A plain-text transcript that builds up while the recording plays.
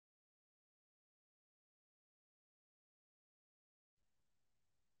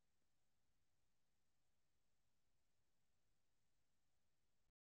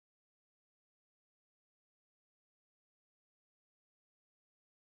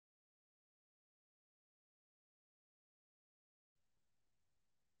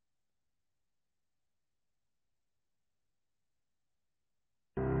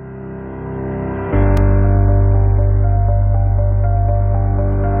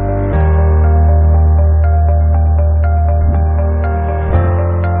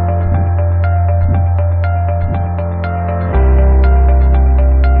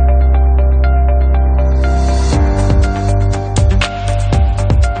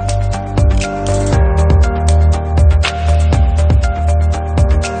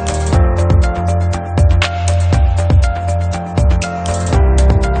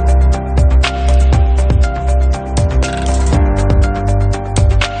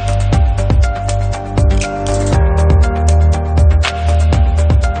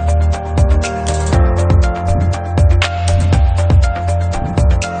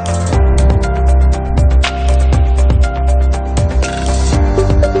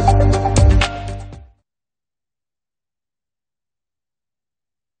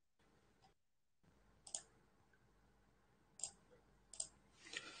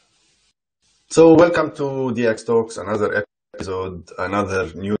So welcome to Dxtalks, another episode,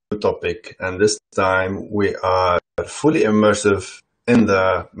 another new topic, and this time we are fully immersive in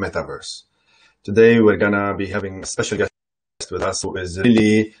the metaverse. Today we're gonna be having a special guest with us who is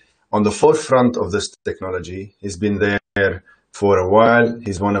really on the forefront of this technology. He's been there for a while.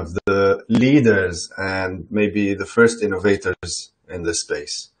 He's one of the leaders and maybe the first innovators in this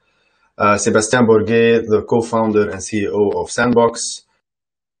space. Sébastien Bourguet, the co-founder and CEO of Sandbox.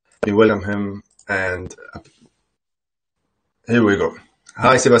 We welcome him, and here we go.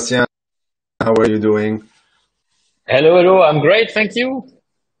 Hi, Sébastien. How are you doing? Hello. I'm great. Thank you.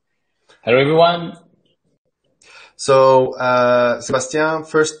 Hello, everyone. So, Sébastien,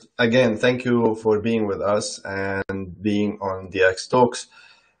 first, again, thank you for being with us and being on Dxtalks.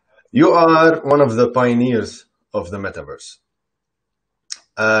 You are one of the pioneers of the metaverse.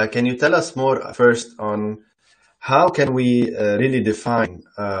 Can you tell us more first on how can we really define,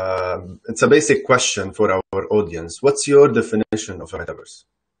 it's a basic question for our audience. What's your definition of a metaverse?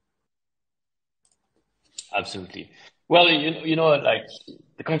 Absolutely. Well, like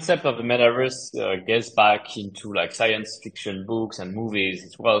the concept of the metaverse gets back into like science fiction books and movies.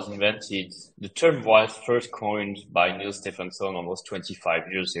 It was invented. The term was first coined by Neil Stephenson almost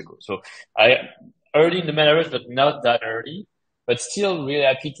 25 years ago. So early in the metaverse, but not that early. But still really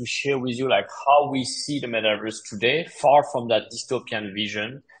happy to share with you like how we see the metaverse today, far from that dystopian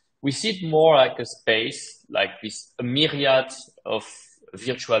vision. We see it more like a space, like a myriad of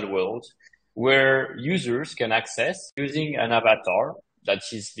virtual worlds where users can access using an avatar that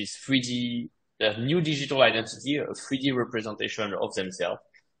is this 3D, new digital identity, a 3D representation of themselves.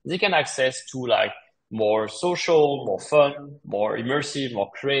 They can access to like more social, more fun, more immersive,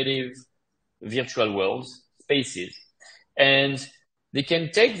 more creative virtual worlds, spaces. And they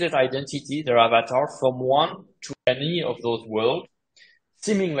can take that identity, their avatar, from one to any of those worlds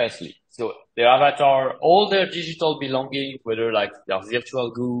seamlessly. So their avatar, all their digital belongings, whether like their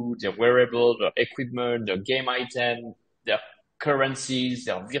virtual goods, their wearable, their equipment, their game item, their currencies,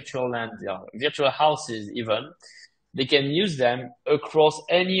 their virtual land, their virtual houses even, they can use them across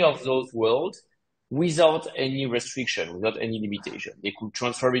any of those worlds without any restriction, without any limitation. They could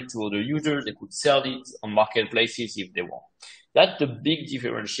transfer it to other users. They could sell it on marketplaces if they want. That's the big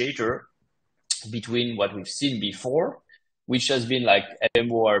differentiator between what we've seen before, which has been like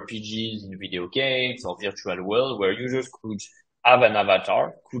MMORPGs in video games or virtual world where users could have an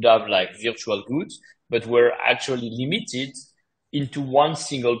avatar, could have like virtual goods, but were actually limited into one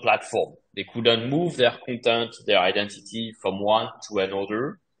single platform. They couldn't move their content, their identity from one to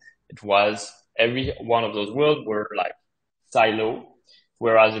another. It was every one of those worlds were like silo,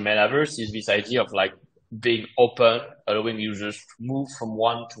 whereas the metaverse is this idea of like being open, allowing users to move from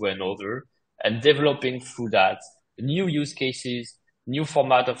one to another and developing through that new use cases, new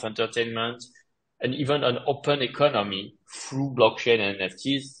format of entertainment, and even an open economy through blockchain and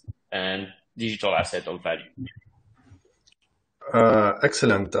NFTs and digital asset of value.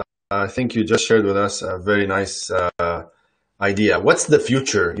 Excellent. I think you just shared with us a very nice idea. What's the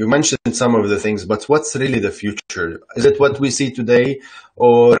future? You mentioned some of the things, but what's really the future? Is it what we see today,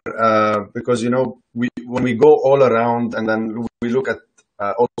 or because when we go all around and then we look at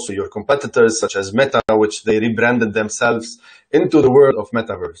also your competitors such as Meta, which they rebranded themselves into the world of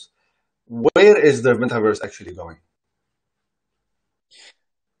metaverse. Where is the metaverse actually going?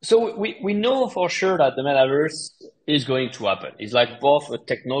 So we know for sure that the metaverse is going to happen. It's like both a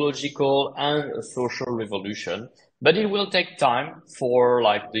technological and a social revolution, but it will take time for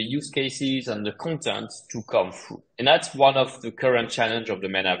like the use cases and the content to come through. And that's one of the current challenge of the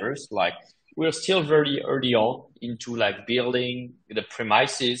metaverse. Like we're still very early on into like building the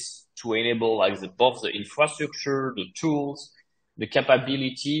premises to enable like both the infrastructure, the tools, the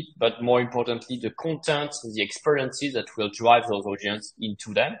capability, but more importantly, the content, the experiences that will drive those audience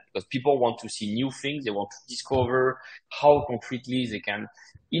into them, because people want to see new things. They want to discover how concretely they can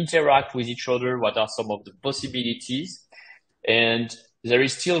interact with each other. What are some of the possibilities? And there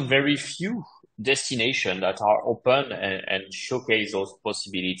is still very few destinations that are open and showcase those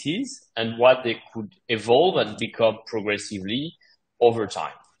possibilities and what they could evolve and become progressively over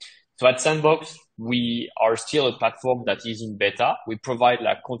time. So at Sandbox, we are still a platform that is in beta. We provide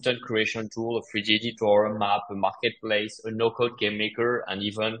like content creation tool, a 3D editor, a map, a marketplace, a no-code game maker, and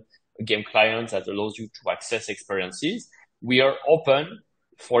even a game client that allows you to access experiences. We are open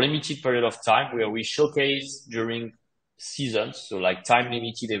for a limited period of time where we showcase during seasons, so like time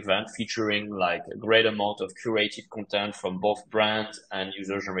limited event featuring like a great amount of curated content from both brand and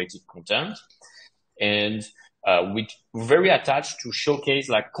user generated content. And we're very attached to showcase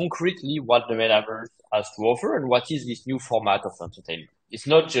like concretely what the metaverse has to offer and what is this new format of entertainment. It's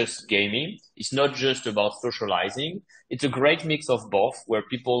not just gaming. It's not just about socializing. It's a great mix of both, where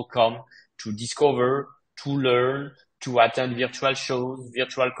people come to discover, to learn, to attend virtual shows,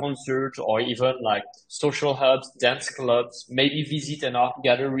 virtual concerts, or even like social hubs, dance clubs, maybe visit an art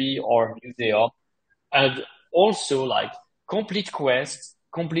gallery or museum, and also like complete quests,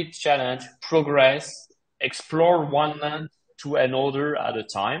 complete challenge, progress, explore one land to another at a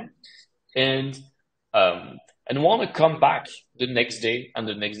time, and want to come back the next day and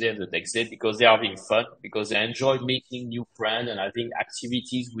the next day and the next day because they are having fun, because they enjoy making new friends and having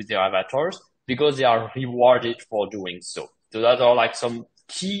activities with their avatars, because they are rewarded for doing so. So that are like some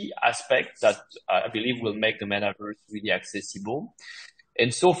key aspects that I believe will make the metaverse really accessible.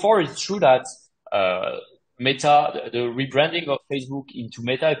 And so far, it's true that Meta, the rebranding of Facebook into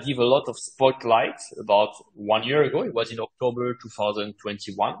Meta, give a lot of spotlight. About 1 year ago, it was in October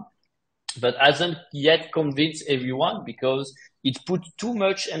 2021, but hasn't yet convinced everyone because it put too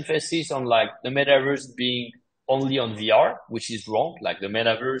much emphasis on like the metaverse being only on VR, which is wrong. Like the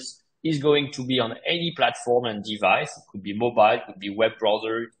metaverse is going to be on any platform and device. It could be mobile, it could be web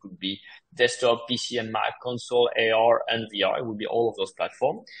browser, it could be desktop, PC and Mac, console, AR and VR. It would be all of those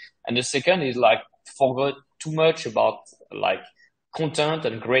platforms. And the second is like forgot too much about like content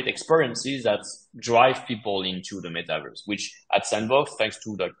and great experiences that drive people into the metaverse, which at Sandbox, thanks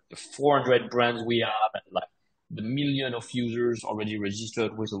to the 400 brands we have and like the million of users already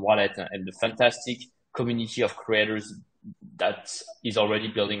registered with a wallet and the fantastic community of creators that is already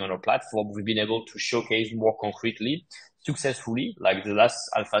building on our platform, we've been able to showcase more concretely, successfully. Like the last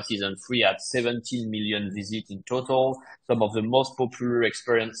Alpha Season 3 had 17 million visits in total. Some of the most popular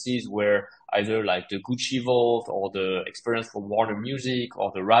experiences were either like the Gucci Vault or the experience for Warner Music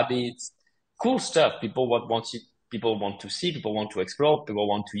or the Rabbits. Cool stuff. People want to see, people want to explore, people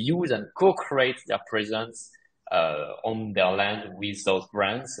want to use and co-create their presence on their land with those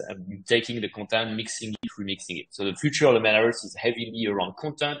brands, taking the content, mixing it, remixing it. So the future of the metaverse is heavily around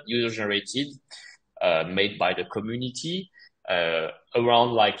content, user-generated, made by the community,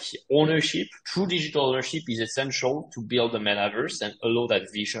 around like ownership. True digital ownership is essential to build the metaverse and allow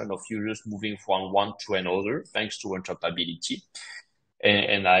that vision of users moving from one to another, thanks to interoperability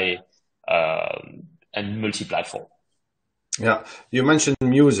and multi-platform. Yeah, you mentioned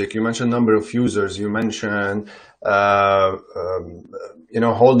music, you mentioned number of users, you mentioned,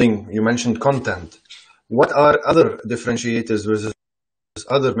 you mentioned content. What are other differentiators versus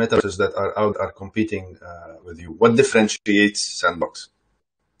other metaverses that are competing with you? What differentiates Sandbox?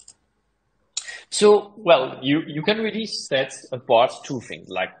 So, well, you can really set apart two things,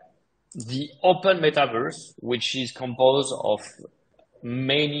 like the open metaverse, which is composed of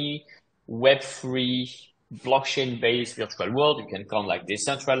many Web3 blockchain-based virtual world. You can count like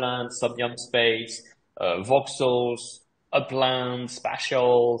Decentraland, Somnium Space, Voxels, Upland,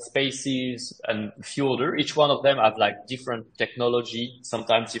 Spatial, Spaces, and a few other. Each one of them have like different technology,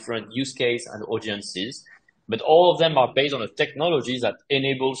 sometimes different use case and audiences. But all of them are based on a technology that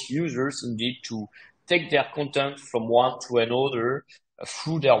enables users indeed to take their content from one to another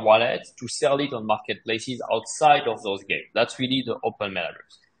through their wallet to sell it on marketplaces outside of those games. That's really the open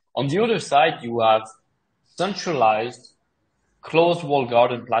metaverse. On the other side, you have centralized closed walled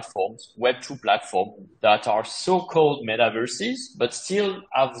garden platforms, Web2 platforms that are so-called metaverses, but still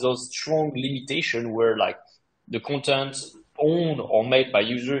have those strong limitations where like the content owned or made by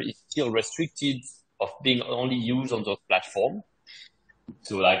users is still restricted of being only used on those platforms.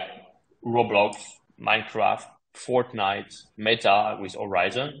 So like Roblox, Minecraft, Fortnite, Meta with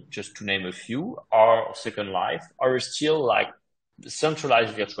Horizon, just to name a few, or Second Life, are still like the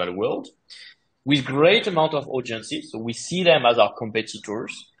centralized virtual world with great amount of audiences. So we see them as our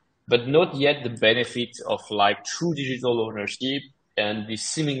competitors, but not yet the benefit of like true digital ownership and the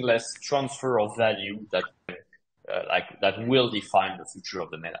seamless transfer of value that that will define the future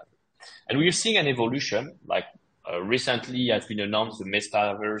of the metaverse. And we're seeing an evolution, like recently has been announced the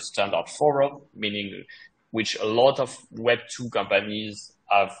Metaverse Standard Forum, meaning which a lot of Web2 companies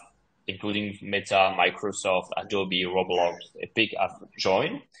have, including Meta, Microsoft, Adobe, Roblox, Epic, have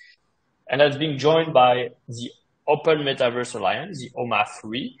joined. And that's being joined by the Open Metaverse Alliance, the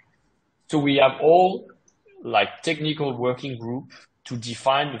OMA3. So we have all like technical working group to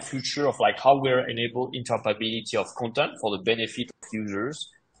define the future of like how we're enable interoperability of content for the benefit of users,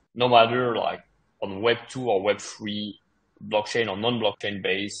 no matter like on Web2 or Web3, blockchain or non-blockchain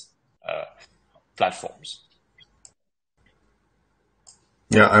based platforms.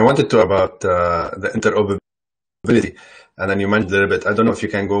 Yeah, I wanted to about the interoperability. And then you mentioned a little bit, I don't know if you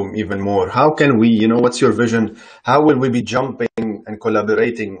can go even more. How can we, what's your vision? How will we be jumping and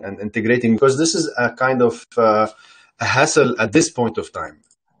collaborating and integrating? Because this is a kind of a hassle at this point of time.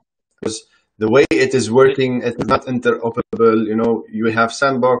 Because the way it is working, it's not interoperable. You know, you have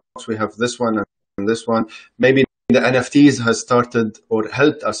Sandbox, we have this one and this one. Maybe the NFTs has started or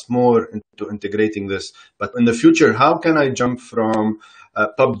helped us more into integrating this. But in the future, how can I jump from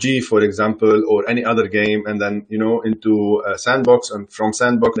PUBG, for example, or any other game, and then, you know, into Sandbox, and from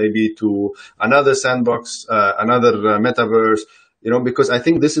Sandbox maybe to another Sandbox, another metaverse, you know, because I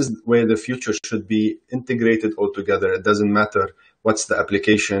think this is where the future should be integrated all together. It doesn't matter what's the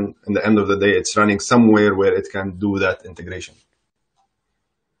application. In the end of the day, it's running somewhere where it can do that integration.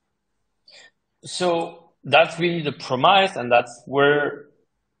 So that's really the promise, and that's where,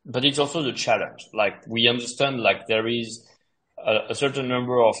 but it's also the challenge. Like, we understand, like, there is a certain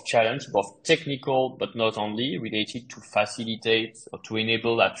number of challenges, both technical, but not only, related to facilitate or to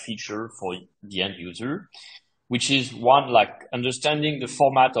enable that feature for the end user, which is one, like understanding the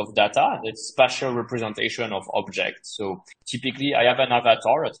format of data, its spatial representation of objects. So typically I have an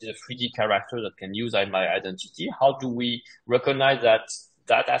avatar that is a 3D character that can use my identity. How do we recognize that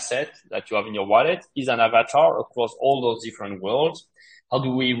that asset that you have in your wallet is an avatar across all those different worlds? How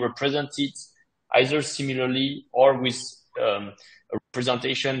do we represent it either similarly or with a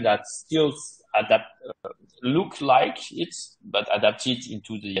representation that still look like it, but adapt it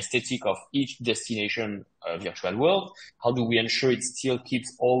into the aesthetic of each destination virtual world? How do we ensure it still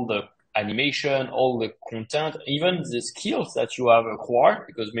keeps all the animation, all the content, even the skills that you have acquired,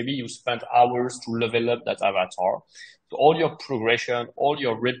 because maybe you spent hours to level up that avatar. So all your progression, all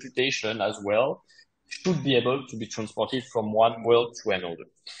your reputation as well should be able to be transported from one world to another.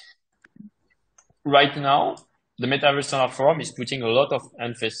 Right now, the Metaverse Standard Forum is putting a lot of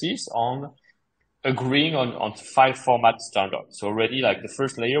emphasis on agreeing on file format standards. So already, like, the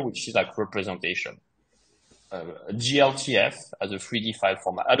first layer, which is like representation. GLTF as a 3D file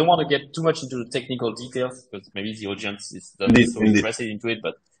format. I don't want to get too much into the technical details because maybe the audience is not so interested into it,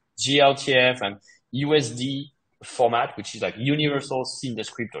 but GLTF and USD format, which is like universal scene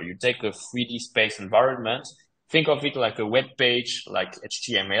descriptor. You take a 3D space environment, think of it like a web page, like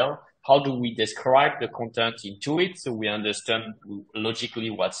HTML. How do we describe the content into it so we understand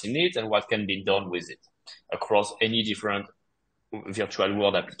logically what's in it and what can be done with it across any different virtual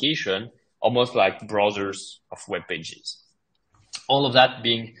world application, almost like browsers of web pages. All of that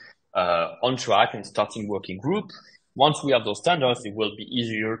being on track and starting working group. Once we have those standards, it will be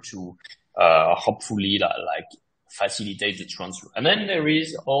easier to hopefully like facilitate the transfer. And then there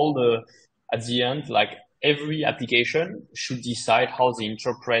is all the, at the end, like, every application should decide how they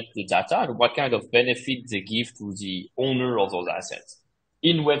interpret the data and what kind of benefit they give to the owner of those assets.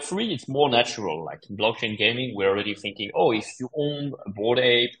 In Web3, it's more natural. Like in blockchain gaming, we're already thinking, oh, if you own a Bored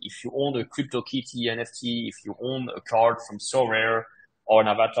Ape, if you own a CryptoKitty NFT, if you own a card from Sorare or an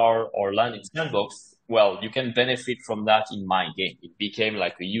avatar or land in Sandbox, well, you can benefit from that in my game. It became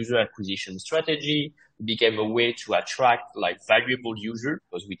like a user acquisition strategy. It became a way to attract like valuable users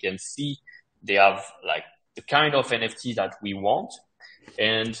because we can see they have like the kind of NFT that we want.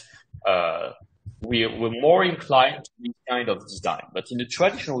 And we're more inclined to this kind of design. But in the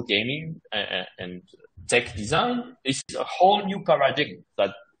traditional gaming and tech design, it's a whole new paradigm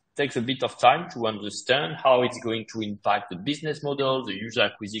that takes a bit of time to understand how it's going to impact the business model, the user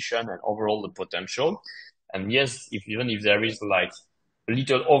acquisition, and overall the potential. And yes, even if there is like a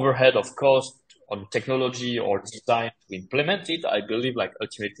little overhead of cost on technology or design to implement it, I believe like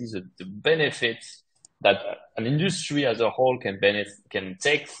ultimately the benefits that an industry as a whole can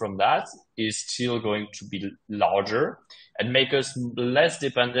take from that is still going to be larger and make us less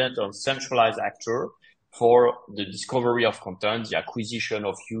dependent on centralized actor for the discovery of content, the acquisition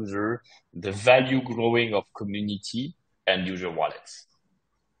of user, the value growing of community and user wallets.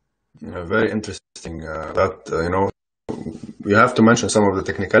 Very interesting. You have to mention some of the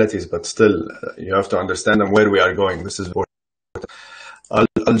technicalities, but still you have to understand where we are going. This is important.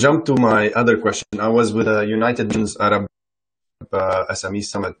 I'll jump to my other question. I was with the United Nations Arab SME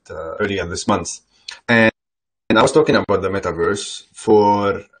Summit earlier this month, and I was talking about the metaverse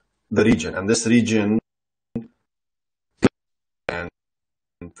for the region, and this region and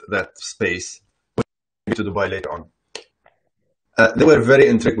that space to Dubai later on. They were very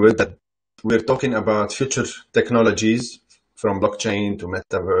intrigued with that. We're talking about future technologies from blockchain to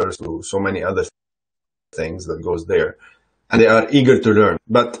metaverse to so many other things that goes there. And they are eager to learn.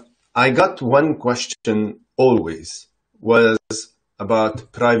 But I got one question always was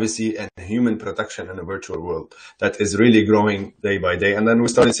about privacy and human protection in a virtual world that is really growing day by day. And then we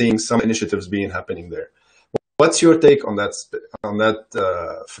started seeing some initiatives happening there. What's your take on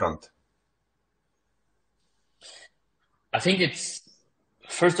that front? I think it's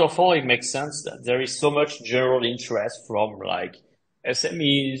first of all, it makes sense that there is so much general interest from like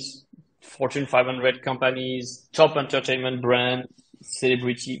SMEs, Fortune 500 companies, top entertainment brands,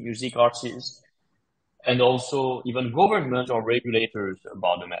 celebrity music artists, and also even government or regulators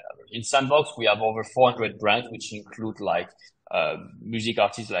about the metaverse. In Sandbox, we have over 400 brands, which include like music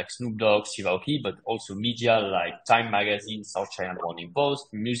artists like Snoop Dogg, Steve Aoki, but also media like Time Magazine, South China Morning Post,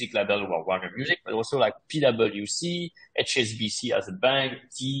 music label or Warner Music, but also like PwC, HSBC as a bank,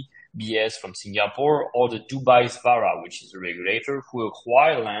 DBS from Singapore, or the Dubai SFARA, which is a regulator who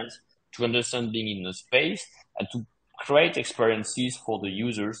acquire land to understand being in the space and to create experiences for the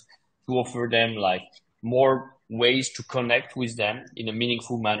users to offer them like more ways to connect with them in a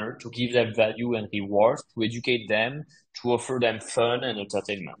meaningful manner, to give them value and rewards, to educate them, to offer them fun and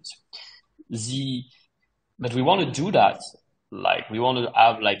entertainment. But we want to do that. Like we want to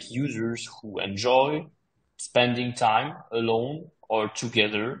have like users who enjoy spending time alone or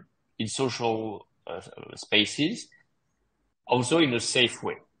together in social spaces, also in a safe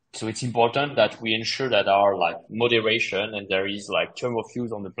way. So it's important that we ensure that our like moderation and there is like term of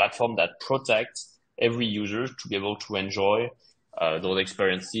use on the platform that protects every user to be able to enjoy those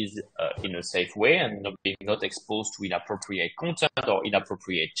experiences in a safe way and not being not exposed to inappropriate content or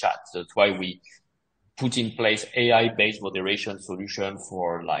inappropriate chat. That's why we put in place AI-based moderation solution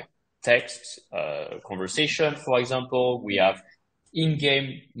for like text, conversation, for example. We have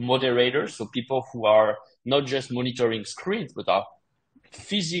in-game moderators, so people who are not just monitoring screens, but are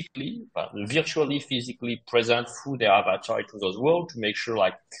virtually physically present through their avatar to those worlds to make sure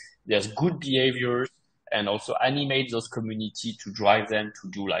like there's good behaviors and also animate those community to drive them to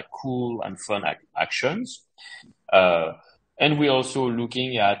do like cool and fun actions. And we're also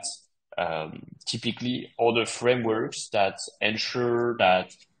looking at typically other frameworks that ensure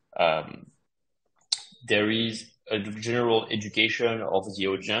that there is a general education of the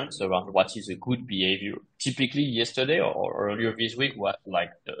audience around what is a good behavior. Typically yesterday or earlier this week, what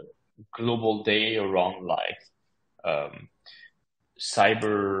like the global day around like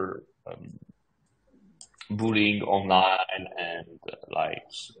cyber bullying online and like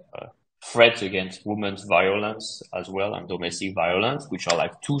threats against women's violence as well and domestic violence, which are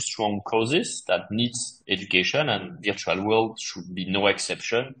like two strong causes that needs education, and virtual world should be no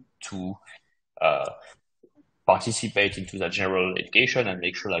exception to participate into that general education and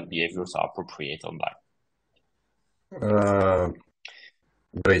make sure like behaviors are appropriate online.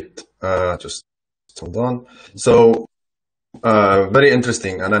 Great. Just hold on. So very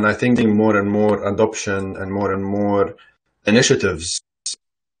interesting. And then I think more and more adoption and more initiatives.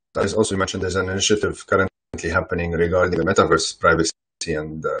 As also mentioned, there's an initiative currently happening regarding the metaverse privacy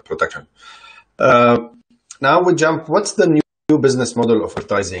and protection. Now we jump, what's the new business model of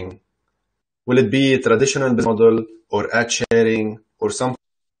advertising? Will it be a traditional business model or ad sharing or something?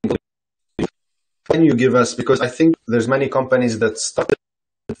 Can you give us, because I think there's many companies that started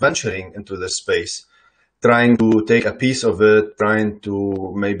venturing into this space, trying to take a piece of it, trying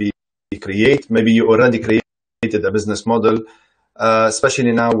to maybe you already created a business model,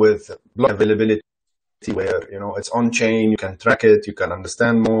 especially now with block availability where, it's on chain, you can track it, you can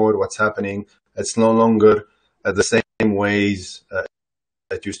understand more what's happening. It's no longer the same ways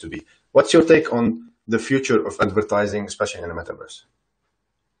it used to be. What's your take on the future of advertising, especially in the metaverse?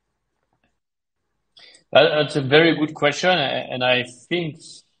 That's a very good question. And I think,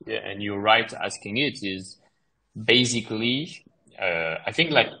 and you're right asking it, is basically, I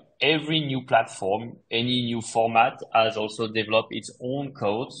think like every new platform, any new format has also developed its own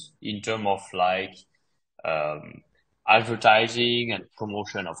codes in terms of like advertising and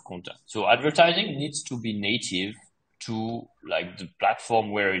promotion of content. So advertising needs to be native to like the platform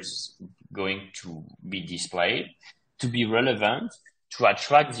where it's going to be displayed, to be relevant, to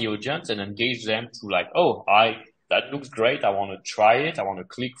attract the audience and engage them to like, that looks great. I want to try it. I want to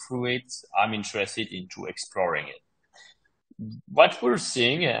click through it. I'm interested into exploring it. What we're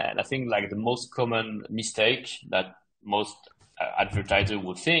seeing, and I think like the most common mistake that most advertisers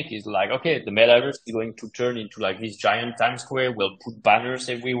would think is like, okay, the metaverse is going to turn into like this giant Times Square. We'll put banners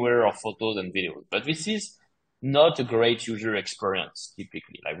everywhere of photos and videos. But this is not a great user experience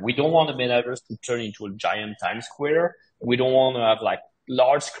typically. Like we don't want the metaverse to turn into a giant Times Square. We don't want to have like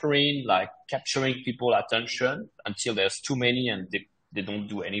large screen, like capturing people's attention until there's too many and they don't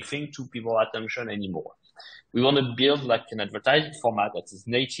do anything to people's attention anymore. We want to build like an advertising format that is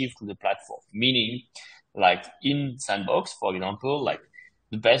native to the platform, meaning like in Sandbox, for example, like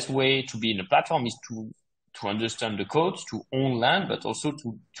the best way to be in the platform is to understand the codes, to own land, but also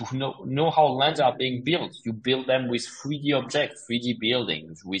to know how lands are being built. You build them with 3D objects, 3D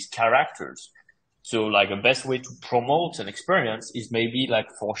buildings, with characters. So like the best way to promote an experience is maybe like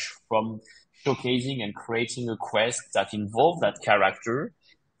from showcasing and creating a quest that involve that character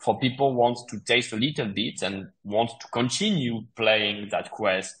for people want to taste a little bit and want to continue playing that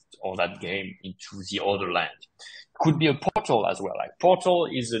quest or that game into the other land. Could be a portal as well. Like portal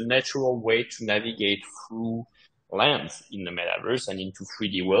is a natural way to navigate through lands in the metaverse and into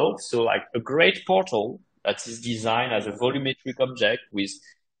 3D world. So like a great portal that is designed as a volumetric object with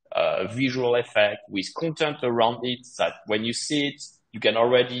visual effect, with content around it that when you see it, you can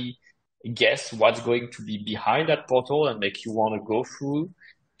already guess what's going to be behind that portal and make you want to go through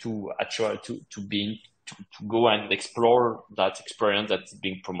to actually to go and explore that experience that's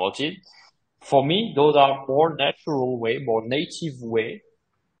being promoted. For me, those are more natural way, more native way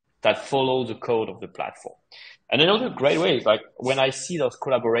that follow the code of the platform. And another great way is like when I see those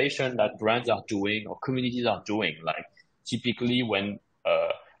collaboration that brands are doing or communities are doing, like typically when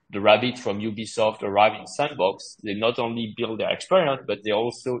the rabbit from Ubisoft arrived in Sandbox, they not only built their experience, but they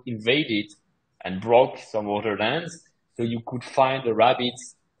also invaded and broke some other lands. So you could find the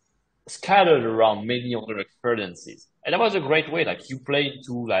rabbits scattered around many other experiences. And that was a great way. Like you play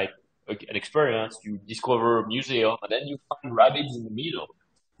into like an experience, you discover a museum, and then you find rabbits in the middle.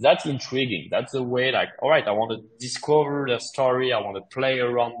 That's intriguing. That's a way like, all right, I want to discover their story. I want to play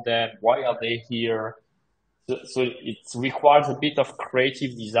around them. Why are they here? So it requires a bit of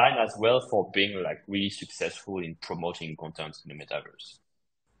creative design as well for being like really successful in promoting content in the metaverse.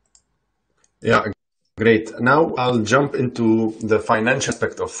 Yeah, great. Now I'll jump into the financial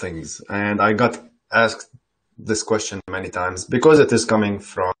aspect of things. And I got asked this question many times because it is coming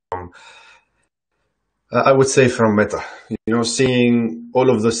from, I would say from Meta. You know, seeing all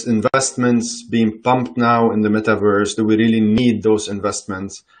of those investments being pumped now in the metaverse, do we really need those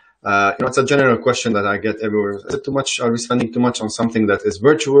investments? It's a general question that I get everywhere. Is it too much? Are we spending too much on something that is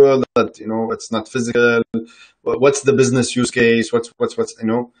virtual, that, it's not physical? What's the business use case? What's,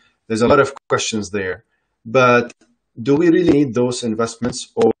 there's a lot of questions there. But do we really need those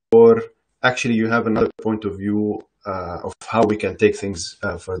investments, or actually you have another point of view of how we can take things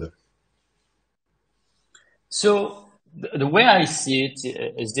further? So the way I see it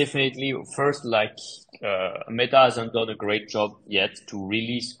is definitely first, like Meta hasn't done a great job yet to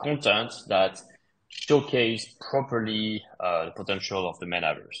release content that showcase properly the potential of the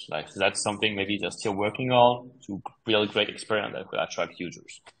metaverse. Like that's something maybe they're still working on to build a great experience that will attract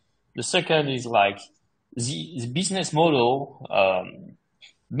users. The second is like the business model.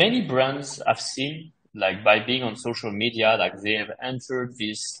 Many brands have seen like by being on social media, like they have entered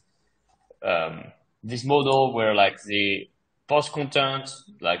this model where like they post content,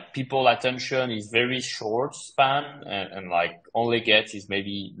 like people attention is very short span and like only gets is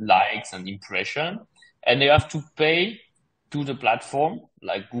maybe likes and impression. And they have to pay to the platform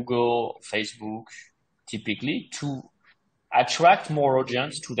like Google, Facebook, typically to attract more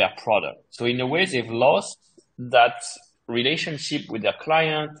audience to their product. So in a way, they've lost that relationship with their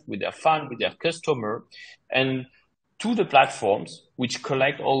client, with their fan, with their customer, and to the platforms which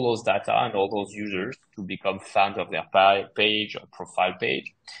collect all those data and all those users to become fans of their page or profile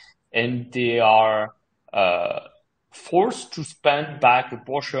page. And they are forced to spend back a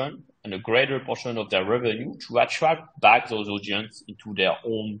portion and a greater portion of their revenue to attract back those audience into their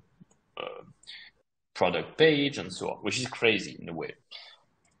own product page and so on, which is crazy in a way.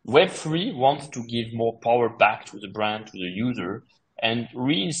 Web3 wants to give more power back to the brand, to the user, and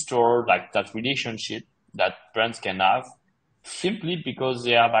reinstore like that relationship that brands can have simply because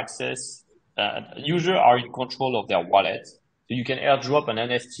they have access. Users are in control of their wallet. So you can airdrop an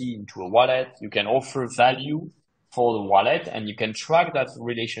NFT into a wallet. You can offer value for the wallet, and you can track that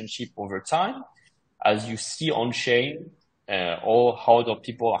relationship over time as you see on chain, or how the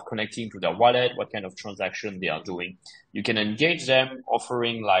people are connecting to their wallet, what kind of transaction they are doing. You can engage them,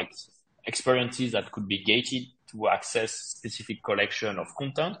 offering like experiences that could be gated to access specific collection of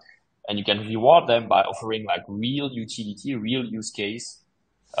content. And you can reward them by offering like real utility, real use case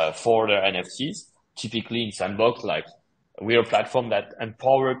for their NFTs. Typically in Sandbox, like we're a platform that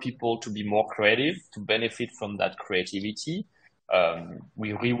empower people to be more creative, to benefit from that creativity.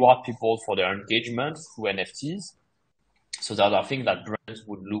 We reward people for their engagement through NFTs. So that are things that brands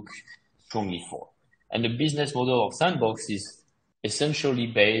would look strongly for. And the business model of Sandbox is essentially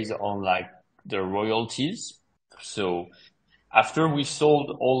based on like the royalties. So after we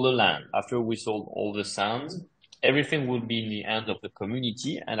sold all the land, after we sold all the sands, everything will be in the hands of the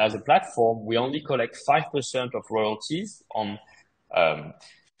community. And as a platform, we only collect 5% of royalties on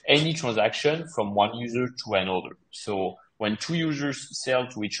any transaction from one user to another. So when two users sell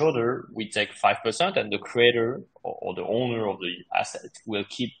to each other, we take 5% and the creator or the owner of the asset will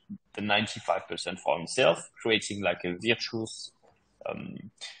keep the 95% for himself, creating like a virtuous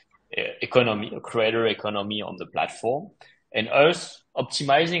economy, a creator economy on the platform, and us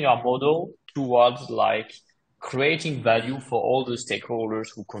optimizing our model towards like creating value for all the stakeholders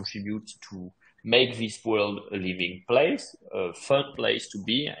who contribute to make this world a living place, a fun place to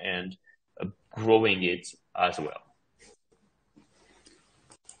be, and growing it as well.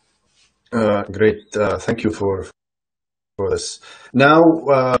 Great. Thank you for this. Now,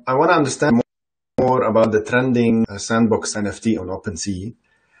 I want to understand more about the trending sandbox NFT on OpenSea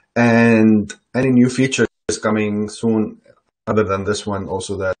and any new features coming soon other than this one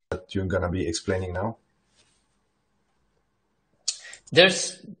also that you're going to be explaining now.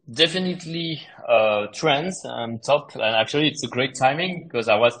 There's definitely trends on top, and actually it's a great timing because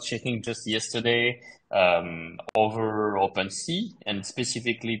I was checking just yesterday over OpenSea and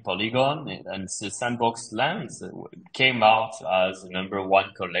specifically Polygon, and the Sandbox Lands came out as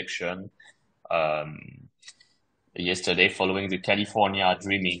 #1 collection yesterday following the California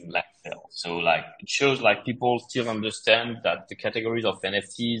Dreaming Land sale. So like it shows like people still understand that the categories of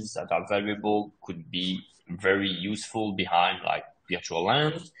NFTs that are valuable could be very useful behind like virtual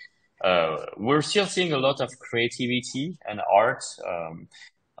land. We're still seeing a lot of creativity and art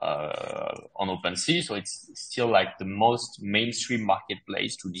on OpenSea, so it's still like the most mainstream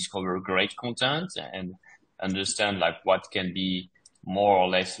marketplace to discover great content and understand like what can be more or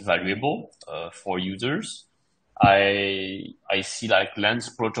less valuable for users. I see like Lens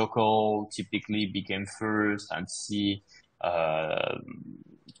protocol typically became first, and see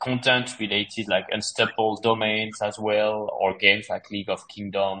content related like unstable domains as well, or games like League of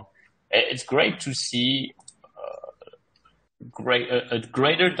Kingdom. It's great to see a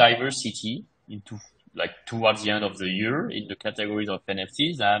greater diversity into like towards the end of the year in the categories of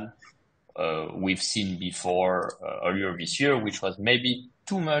NFTs than we've seen before earlier this year, which was maybe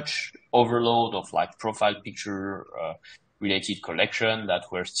too much overload of like profile picture related collection that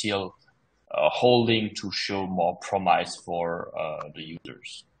we're still holding to show more promise for the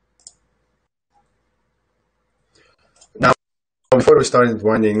users. Now, before we started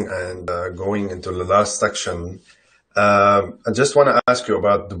winding and going into the last section, I just want to ask you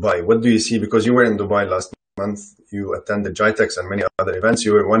about Dubai. What do you see? Because you were in Dubai last month, you attended GITEX and many other events.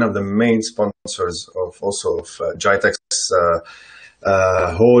 You were one of the main sponsors of GITEX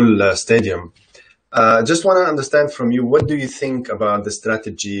whole stadium. Just want to understand from you, what do you think about the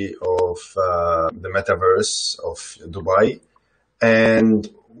strategy of the metaverse of Dubai, and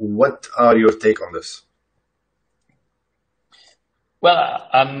what are your take on this? Well,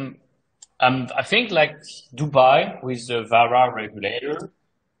 I think like Dubai with the VARA regulator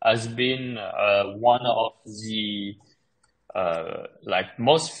has been one of the like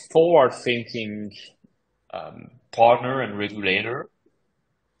most forward-thinking partner and regulator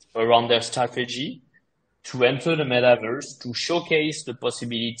around their strategy to enter the metaverse, to showcase the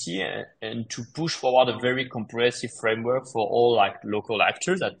possibility and to push forward a very comprehensive framework for all like local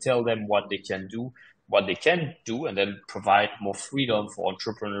actors that tell them what they can do, and then provide more freedom for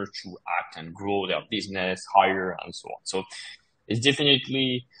entrepreneurs to act and grow their business, hire, and so on. So it's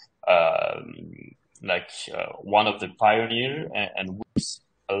definitely one of the pioneers, and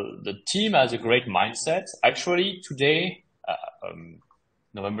the team has a great mindset. Actually, today,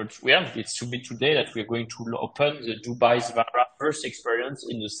 it should be today that we're going to open the Dubai's VARA first experience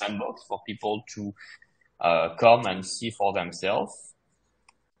in the sandbox for people to come and see for themselves.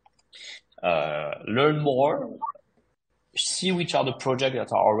 Learn more, see which are the projects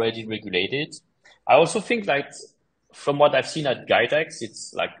that are already regulated. I also think like from what I've seen at GITEX,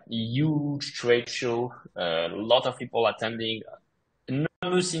 it's like a huge trade show, a lot of people attending,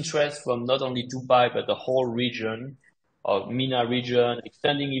 enormous interest from not only Dubai, but the whole region of MENA region,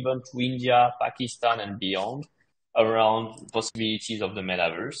 extending even to India, Pakistan, and beyond around possibilities of the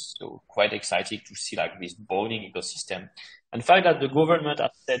metaverse. So quite excited to see like this booming ecosystem. And the fact that the government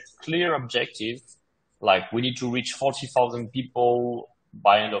has set clear objectives, like we need to reach 40,000 people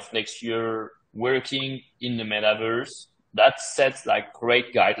by end of next year working in the metaverse, that sets like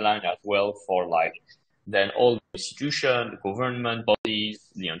great guideline as well for like then all the institutions, the government bodies,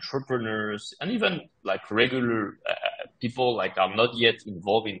 the entrepreneurs, and even like regular people like are not yet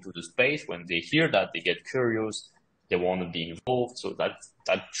involved into the space. When they hear that, they get curious, they want to be involved. So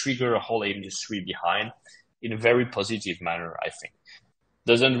that trigger a whole industry behind in a very positive manner, I think.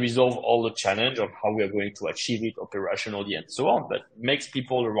 Doesn't resolve all the challenge of how we are going to achieve it operationally and so on, but makes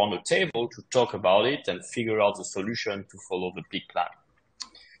people around the table to talk about it and figure out the solution to follow the big plan.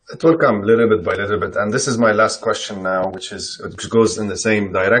 It will come little bit by little bit. And this is my last question now, which goes in the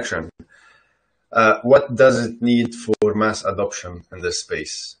same direction. What does it need for mass adoption in this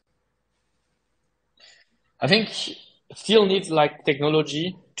space? I think still needs like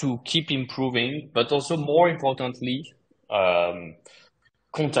technology to keep improving, but also more importantly,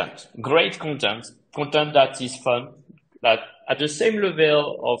 content, great content that is fun, that at the same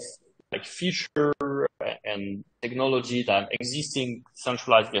level of like feature and technology than existing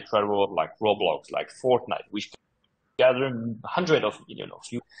centralized virtual world like Roblox, like Fortnite, which gather hundreds of millions of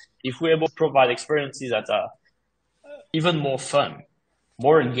views. If we're able to provide experiences that are even more fun,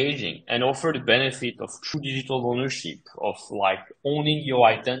 more engaging, and offer the benefit of true digital ownership, of like owning your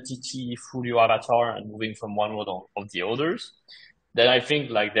identity through your avatar and moving from one world of the others, then I think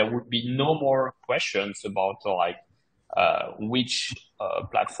like there would be no more questions about like which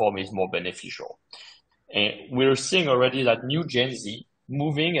platform is more beneficial. And we're seeing already that new Gen Z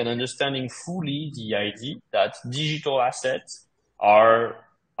moving and understanding fully the idea that digital assets are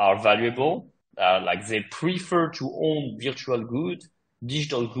valuable. Like they prefer to own virtual goods,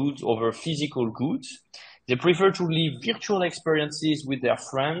 digital goods over physical goods. They prefer to live virtual experiences with their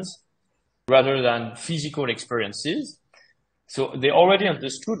friends rather than physical experiences. So they already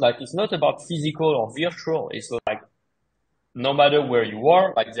understood like it's not about physical or virtual. It's like no matter where you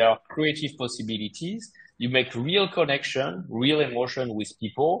are, like there are creative possibilities. You make real connection, real emotion with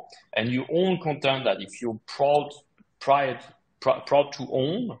people, and you own content that if you're proud to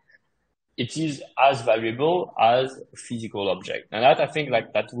own, it is as valuable as a physical object. And that I think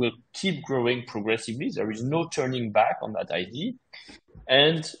like that will keep growing progressively. There is no turning back on that idea.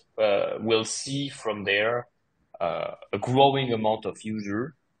 And we'll see from there a growing amount of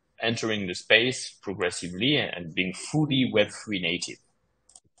users entering the space progressively and being fully Web3 native.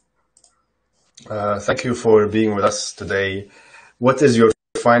 Thank you for being with us today. What is your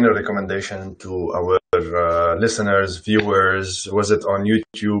final recommendation to our listeners, viewers? Was it on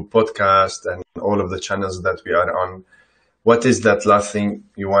YouTube, podcast, and all of the channels that we are on? What is that last thing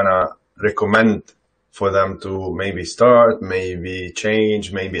you want to recommend for them to maybe start, maybe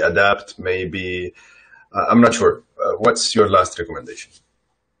change, maybe adapt, maybe... I'm not sure. What's your last recommendation?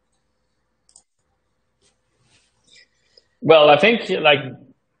 Well, I think like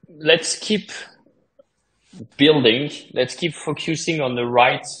let's keep building. Let's keep focusing on the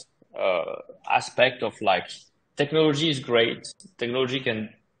right aspect of like technology is great. Technology can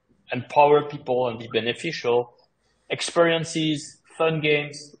empower people and be beneficial. Experiences, fun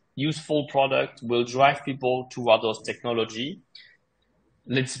games, useful product will drive people towards those technology.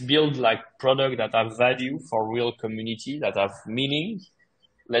 Let's build like products that have value for real community, that have meaning.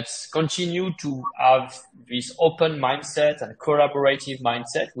 Let's continue to have this open mindset and collaborative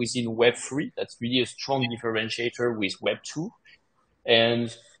mindset within Web3. That's really a strong differentiator with Web2.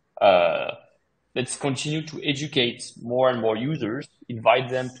 And let's continue to educate more and more users, invite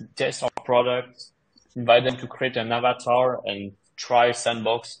them to test our products, invite them to create an avatar and try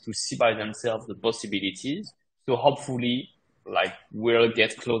Sandbox to see by themselves the possibilities. So hopefully, like we'll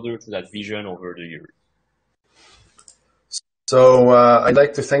get closer to that vision over the years. So I'd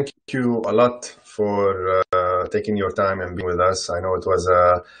like to thank you a lot for taking your time and being with us. I know it was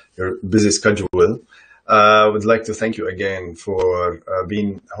your busy schedule. I would like to thank you again for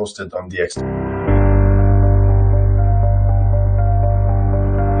being hosted on Dxtalks.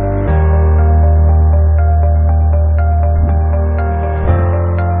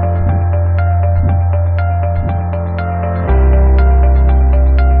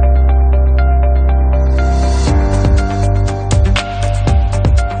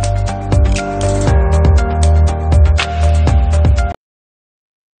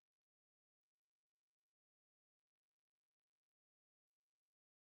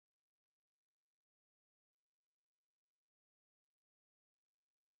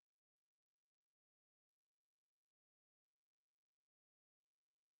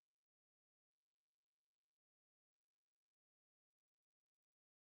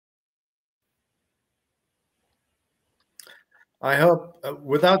 I hope,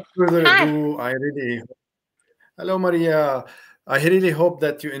 without further ado, hello, Maria. I really hope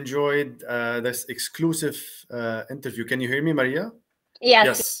that you enjoyed this exclusive interview. Can you hear me, Maria?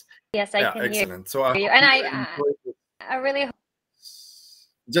 Yes, I can excellent. hear you. And I really hope.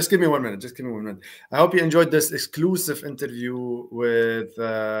 Just give me 1 minute. I hope you enjoyed this exclusive interview with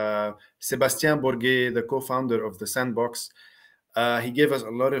Sébastien Bourguet, the co-founder of the Sandbox. He gave us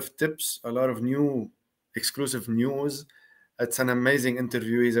a lot of tips, a lot of new exclusive news. It's an amazing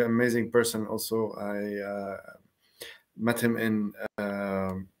interview. He's an amazing person also. I met him in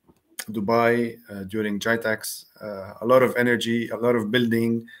Dubai during JITEX. A lot of energy, a lot of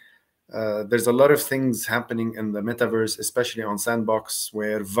building. There's a lot of things happening in the metaverse, especially on Sandbox,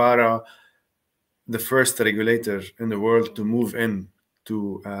 where VARA, the first regulator in the world to move in,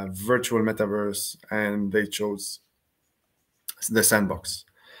 to virtual metaverse, and they chose the sandbox.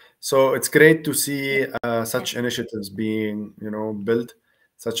 So it's great to see such initiatives being, built,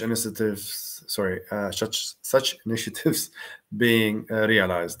 such initiatives being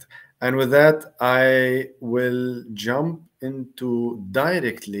realized. And with that, I will jump into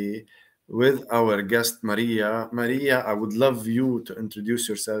directly with our guest, Maria. Maria, I would love you to introduce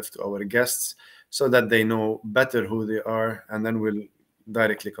yourself to our guests so that they know better who they are, and then we'll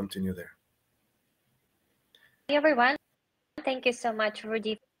directly continue there. Hey everyone, thank you so much,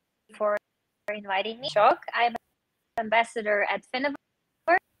 Rudy, for inviting me. Vovchok. I'm ambassador at Fintech,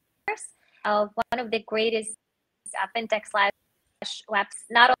 one of the greatest fintech / webs,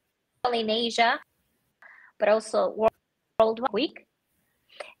 not only in Asia, but also worldwide.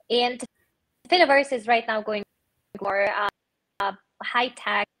 And Fintech is right now going more high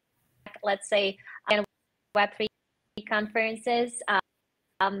tech, let's say, Web3 conferences,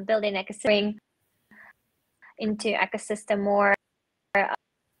 building ecosystem into ecosystem more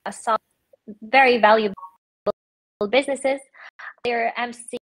very valuable businesses. They're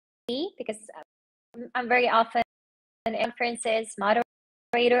MC because I'm very often in conferences,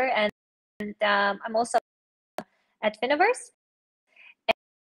 moderator, and I'm also at Fintech.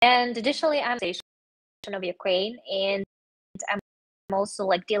 And additionally, I'm of Ukraine, and I'm also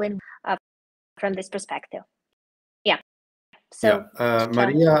like dealing from this perspective. Yeah. So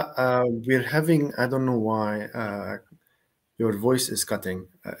Maria, we're having, I don't know why your voice is cutting.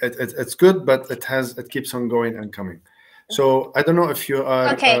 It's good, but it keeps on going and coming. So I don't know if you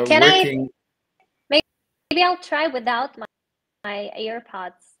are okay. Can working. Maybe I'll try without my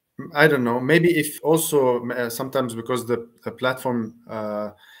AirPods. I don't know. Maybe if also sometimes because the platform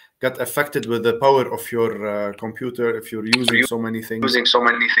got affected with the power of your computer, if you're using so many things.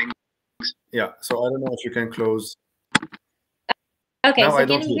 Yeah. So I don't know if you can close. Okay. Now so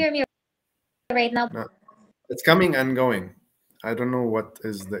can you hear me right now? No. It's coming and going. I don't know what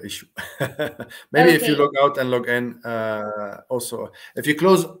is the issue. Maybe if you log out and log in, also, if you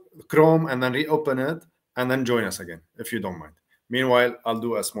close Chrome and then reopen it and then join us again, if you don't mind. Meanwhile, I'll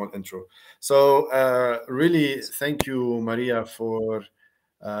do a small intro. So really, thank you, Maria, for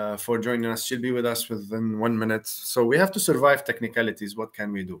joining us. She'll be with us within 1 minute. So we have to survive technicalities. What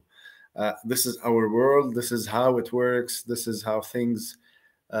can we do? This is our world. This is how it works. This is how things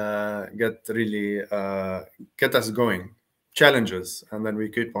get us going. Challenges, and then we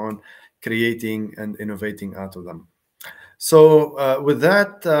keep on creating and innovating out of them. So with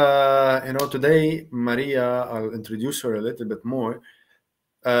that, today, Maria, I'll introduce her a little bit more.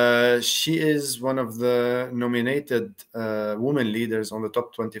 She is one of the nominated women leaders on the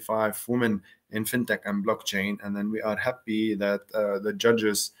top 25 women in fintech and blockchain. And then we are happy that the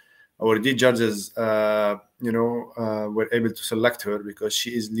judges, our lead judges, were able to select her because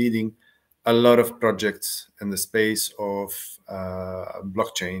she is leading a lot of projects in the space of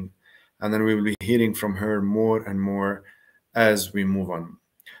blockchain. And then we will be hearing from her more and more as we move on.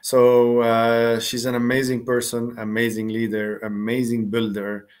 So she's an amazing person, amazing leader, amazing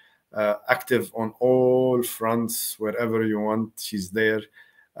builder, active on all fronts, wherever you want. She's there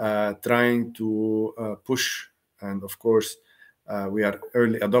trying to push. And of course, we are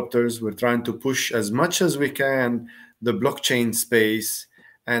early adopters. We're trying to push as much as we can the blockchain space.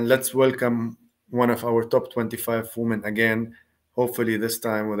 And let's welcome one of our top 25 women again, hopefully this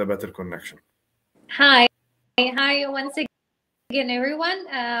time with a better connection. Hi once again, everyone.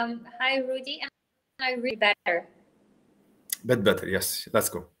 Hi, Rudy. I read better. Bit better, yes. Let's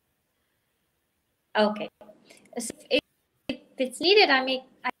go. Okay. So if it's needed,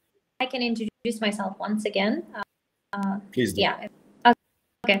 I can introduce myself once again. Please do. Yeah.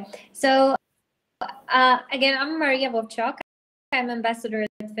 Okay. So again, I'm Maria Vovchok. I'm ambassador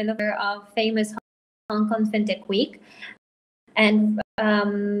at Fintech of famous Hong Kong Fintech Week, and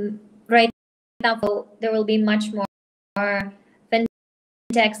right now there will be much more Fintech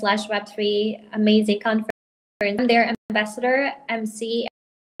 / Web3 amazing conference. I'm their ambassador, MC,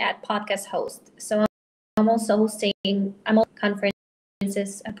 at podcast host. So I'm also hosting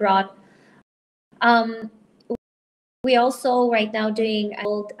conferences abroad. We also right now doing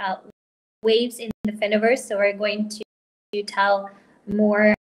waves in the Fintech, so we're going to tell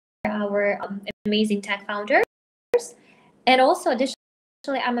more our amazing tech founders, and also additionally,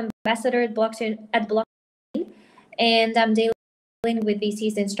 I'm ambassador at blockchain, and I'm dealing with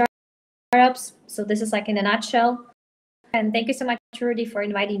VCs and startups. So this is like in a nutshell. And thank you so much, Rudy, for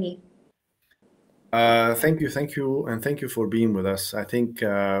inviting me. Thank you, and thank you for being with us. I think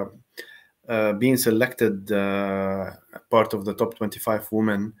being selected part of the top 25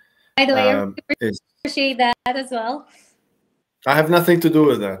 women. By the way, I appreciate that as well. I have nothing to do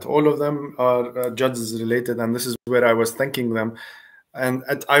with that. All of them are judges related, and this is where I was thanking them. And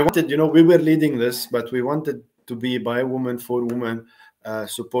I wanted, we were leading this, but we wanted to be by women, for women,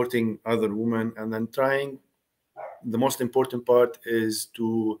 supporting other women, and then trying. The most important part is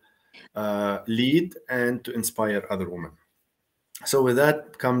to lead and to inspire other women. So with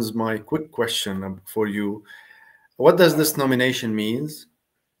that comes my quick question for you. What does this nomination means?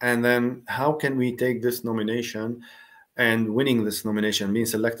 And then how can we take this nomination and winning this nomination, being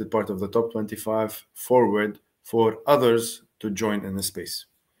selected part of the top 25 forward for others to join in the space?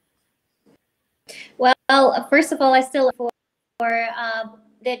 Well, first of all, I still for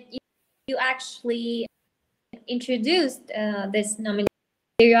that you actually introduced this nomination.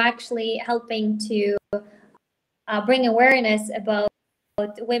 You're actually helping to bring awareness about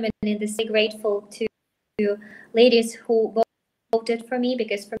women in this. Grateful to ladies who voted for me,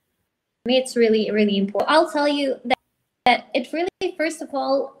 because for me it's really, really important. I'll tell you that it really, first of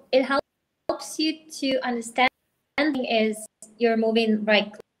all, it helps you to understand is you're moving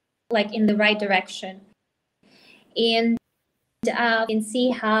like in the right direction, and you can see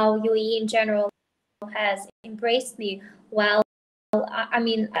how UAE in general has embraced me. Well, I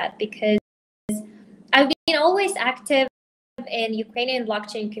mean that because I've been always active in Ukrainian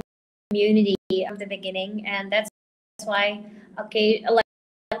blockchain community from the beginning, and that's why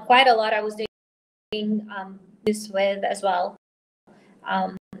quite a lot I was doing this with as well,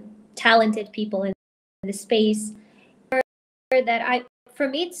 talented people in the space. That for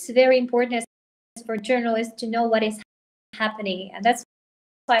me it's very important as for journalists to know what is happening, and that's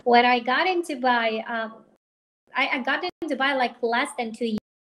why when I got into Dubai, I got into Dubai like less than 2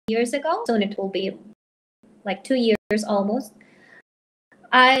 years ago. Soon it will be like 2 years almost.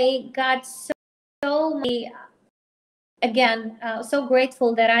 I got so many, again, so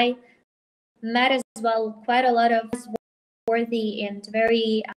grateful that I met as well quite a lot of worthy and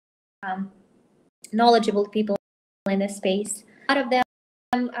very knowledgeable people in this space. A lot of them,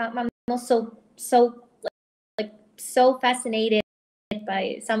 I'm also so fascinated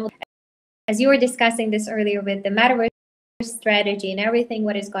by some of, as you were discussing this earlier with the metaverse strategy and everything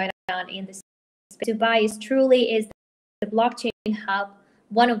what is going on in this space. Dubai is the blockchain hub,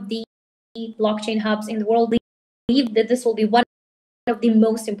 one of the blockchain hubs in the world. I believe that this will be one of the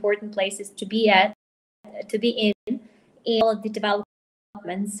most important places to be in all of the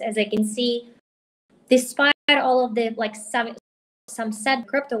developments. As I can see, despite all of the some sad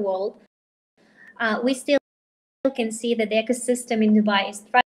crypto world, we still can see that the ecosystem in Dubai is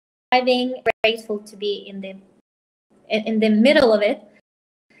thriving. Grateful to be in the middle of it,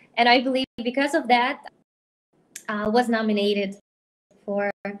 and I believe because of that, was nominated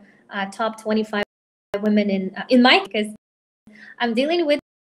for top 25 women in my, because I'm dealing with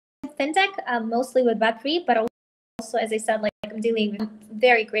fintech, mostly with Web3, but also, as I said, like I'm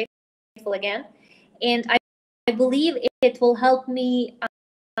very grateful again, and I believe it will help me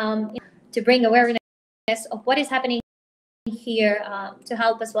to bring awareness of what is happening here, to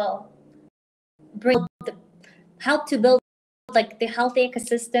help as well help to build like the healthy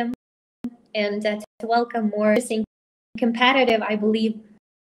ecosystem, and to welcome more competitive, I believe,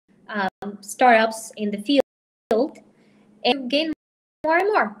 startups in the field, and gain more and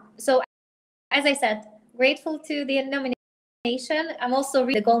more. So, as I said, grateful to the nomination. I'm also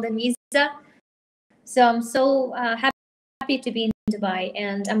the golden visa, so I'm so happy to be in Dubai,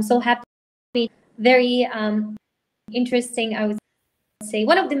 and I'm so happy. Very interesting, I would say,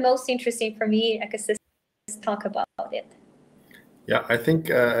 one of the most interesting for me ecosystems. Talk about it. Yeah, I think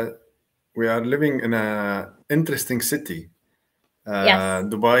we are living in an interesting city. Yes.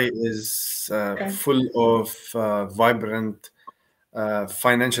 Dubai is full of vibrant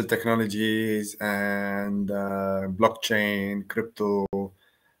financial technologies and blockchain, crypto,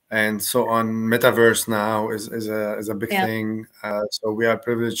 and so on. Metaverse now is a big thing. So we are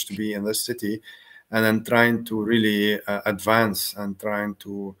privileged to be in this city, and then trying to really advance and trying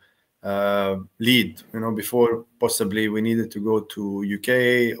to lead. Before possibly we needed to go to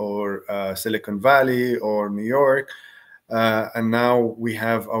UK or Silicon Valley or New York. And now we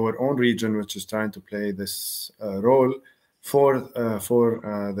have our own region, which is trying to play this role for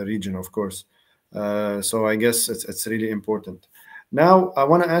the region, of course. So I guess it's really important. Now, I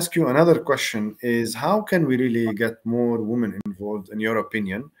want to ask you another question: is how can we really get more women involved, in your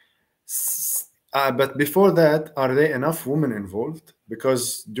opinion? But before that, are there enough women involved?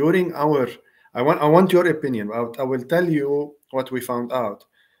 Because during I want your opinion. I will tell you what we found out.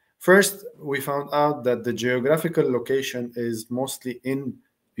 First, we found out that the geographical location is mostly in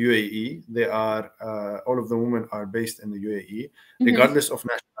UAE. They are all of the women are based in the UAE, regardless of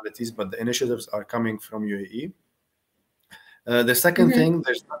nationalities, but the initiatives are coming from UAE. The second thing,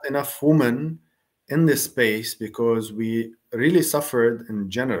 there's not enough women in this space because we really suffered in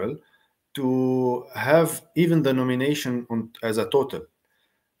general to have even the nomination as a total.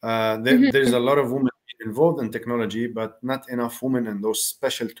 There's a lot of women involved in technology, but not enough women in those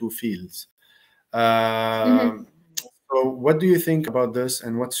special two fields. So what do you think about this,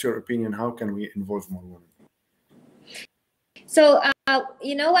 and what's your opinion? How can we involve more women? So, what I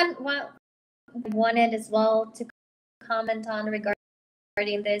wanted as well to comment on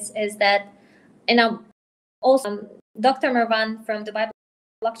regarding this is that, also Dr. Marwan from Dubai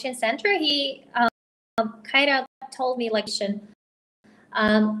Blockchain Center, he kind of told me like,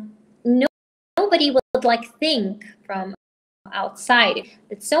 nobody would like think from outside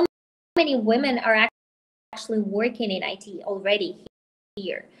that so many women are actually working in IT already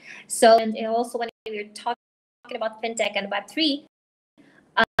here. So, and also when we're talking about fintech and Web3,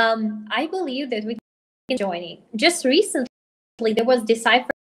 I believe that we can join it. Just recently, there was Decipher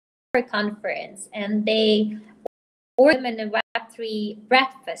conference, and they ordered women in Web3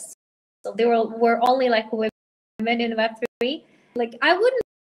 breakfast. So there were only like women in Web3. Like, I wouldn't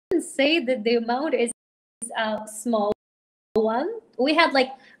say that the amount is a small one. We had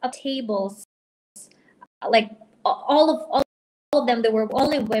like tables, like all of them. There were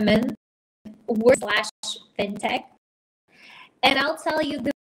only women / fintech. And I'll tell you,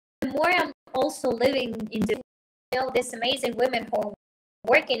 the more I'm also living into, this amazing women who are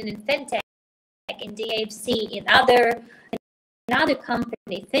working in fintech, in DHC, in other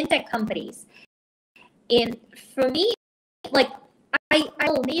companies, fintech companies. And for me, like, I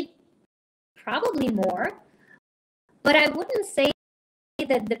will need probably more, but I wouldn't say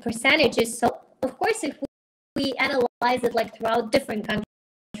that the percentage is so. Of course, if we analyze it like throughout different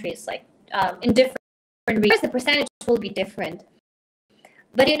countries, like in different regions, the percentage will be different.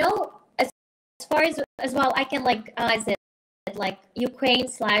 But as far as well, I can like analyze it like Ukraine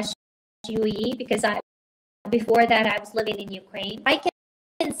 / UAE, because before that I was living in Ukraine. I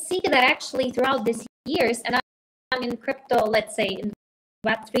can see that actually throughout these years, and I'm in crypto, let's say in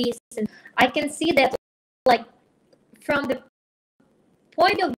Web3, and I can see that like from the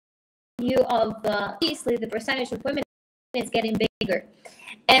point of view of obviously the percentage of women is getting bigger.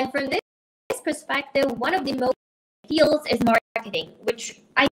 And from this perspective, one of the most fields is marketing, which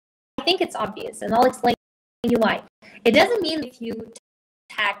I think it's obvious, and I'll explain you why. It doesn't mean if you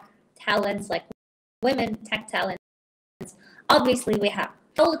tech talents like women tech talents, obviously we have.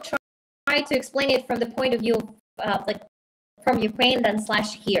 I'll try to explain it from the point of view of like from Ukraine then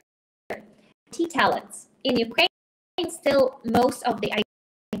 / here. IT talents in Ukraine, still most of the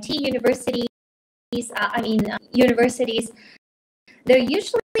IT universities, universities, they're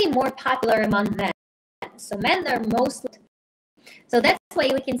usually more popular among men. So men are mostly, so that's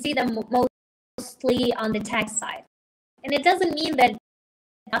why we can see them mostly on the tech side. And it doesn't mean that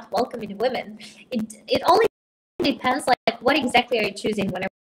not welcoming women. It only depends like what exactly are you choosing whenever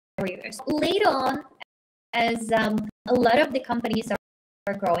you're. So later on, as a lot of the companies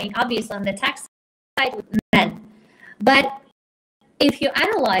are growing, obviously on the tech side with men. But if you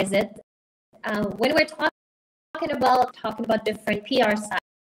analyze it, when we're talking about different PR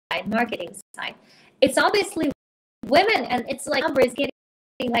side, marketing side, it's obviously women, and it's like number is getting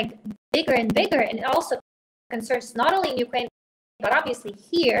like bigger and bigger, and it also concerns not only in Ukraine but obviously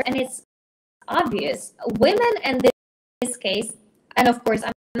here. And it's obvious women in this case, and of course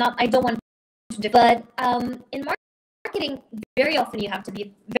I don't want to, but in marketing very often you have to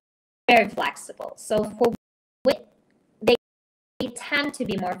be very flexible. So for women, they tend to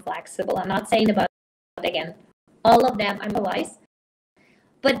be more flexible. I'm not saying about, again, all of them, I'm realize,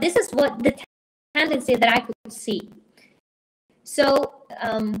 but this is what the tendency that I could see. So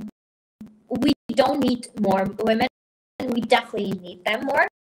we don't need more women, and we definitely need them more.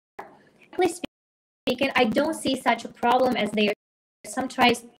 Actually speaking, I don't see such a problem as they are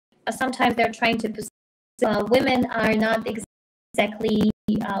sometimes they're trying to pursue. Women are not exactly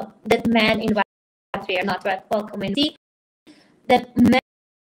that men in Web3 are not welcome in. See that men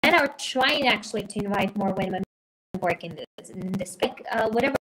are trying actually to invite more women to work in this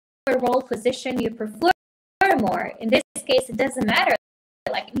whatever role position you prefer more. In this case, it doesn't matter.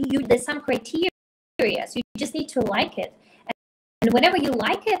 Like there's some criteria, so you just need to like it, and whenever you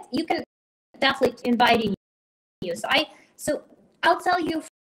like it, you can definitely invite in you. So I'll tell you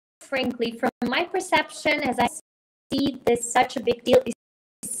frankly, from my perception, as I see this such a big deal,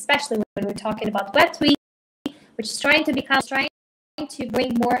 especially when we're talking about Web3, which is trying to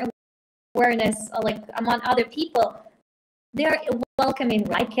bring more awareness, like among other people. They're welcoming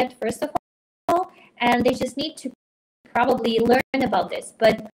like it, first of all, and they just need to probably learn about this.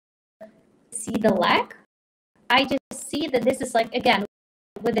 But see the lack, I just see that this is like, again,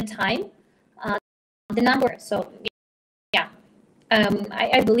 with the time, the number. So yeah,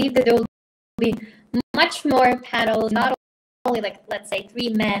 I believe that there will be much more panels, not only like, let's say 3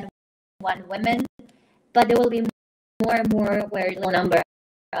 men, 1 woman, but there will be more and more where the number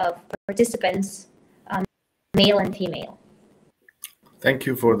of participants, male and female. Thank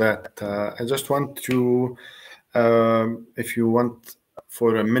you for that. I just want to, if you want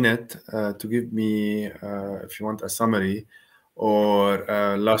for a minute, to give me, if you want a summary or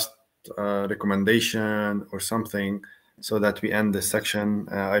a last recommendation or something, so that we end this section.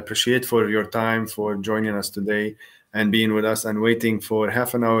 I appreciate for your time, for joining us today and being with us and waiting for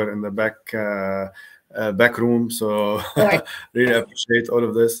half an hour in the back room. So really appreciate all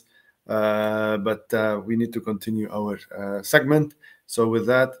of this. But we need to continue our segment. So with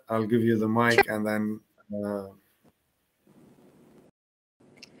that, I'll give you the mic and then.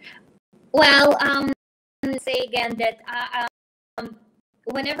 Well, say again that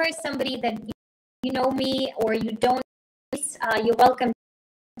whenever somebody that you know me or you don't, you're welcome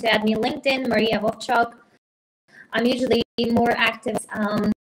to add me on LinkedIn, Maria Vovchok. I'm usually more active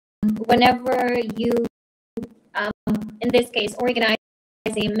whenever you, in this case, organize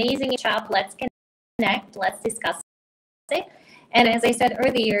an amazing shop. Let's connect. Let's discuss it. And as I said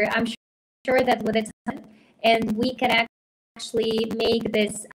earlier, I'm sure that with the time, and we can actually make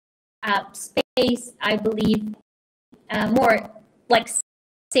this space, I believe, more like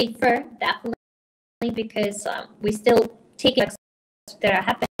safer, definitely, because we still take it that are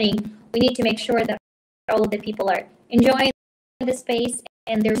happening. We need to make sure that all of the people are enjoying the space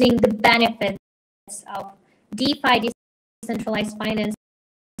and they're seeing the benefits of DeFi, decentralized finance.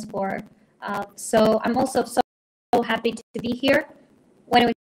 So I'm also so happy to be here. When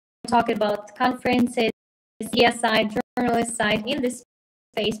we talk about conferences, media side, journalist side in this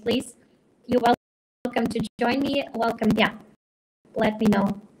space, please, you're welcome to join me. Welcome, yeah. Let me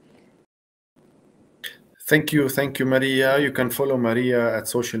know. Thank you, Maria. You can follow Maria at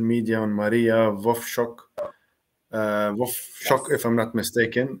social media on Maria Vovchok, Vovchok, if I'm not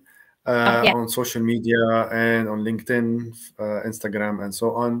mistaken, on social media and on LinkedIn, Instagram, and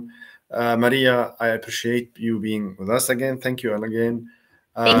so on. Maria, I appreciate you being with us again. Thank you again.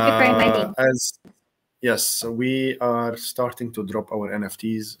 Thank you for inviting. Yes, we are starting to drop our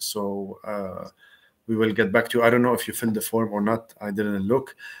NFTs, so we will get back to you. I don't know if you filled the form or not. I didn't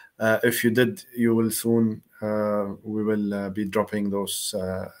look. If you did, you will soon. We will be dropping those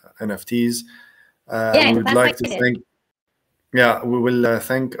NFTs. We would like to thank. Yeah, we will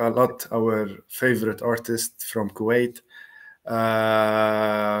thank a lot our favorite artist from Kuwait.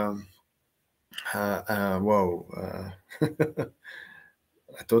 Wow.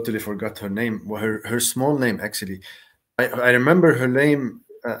 I totally forgot her name. Well, her small name, actually. I remember her name,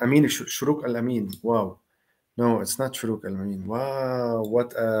 Amin Shuruk Al-Amin. Wow. No, it's not Shuruk Al-Amin. Wow.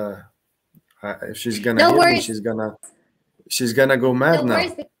 What if she's gonna hear me, she's gonna go mad now.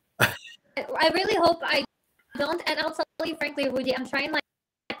 I really hope I don't, and I'll tell you frankly, Rudy, I'm trying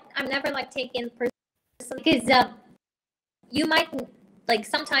I'm never taking personally, because you might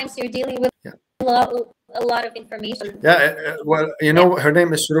sometimes you're dealing with a lot of information. Yeah, well, you know, her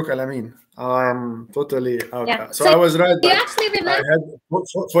name is Shuruk Al-Amin. Totally out. Yeah. So I was right. You actually remember?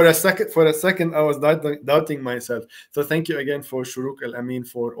 For a second, I was doubting myself. So thank you again for Shuruk Al-Amin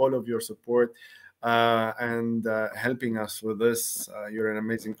for all of your support and helping us with this. You're an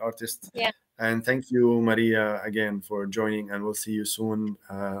amazing artist. Yeah. And thank you, Maria, again for joining. And we'll see you soon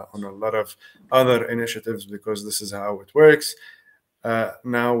on a lot of other initiatives, because this is how it works.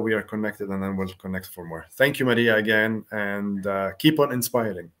 Now we are connected, and then we'll connect for more. Thank you, Maria, again, and keep on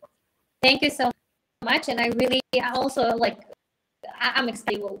inspiring. Thank you so much, and I really also I'm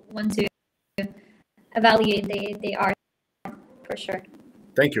excited. Will want to evaluate the art for sure.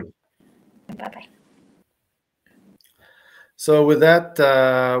 Thank you. Bye. So with that,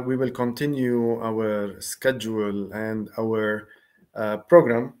 we will continue our schedule and our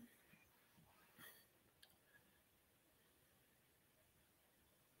program.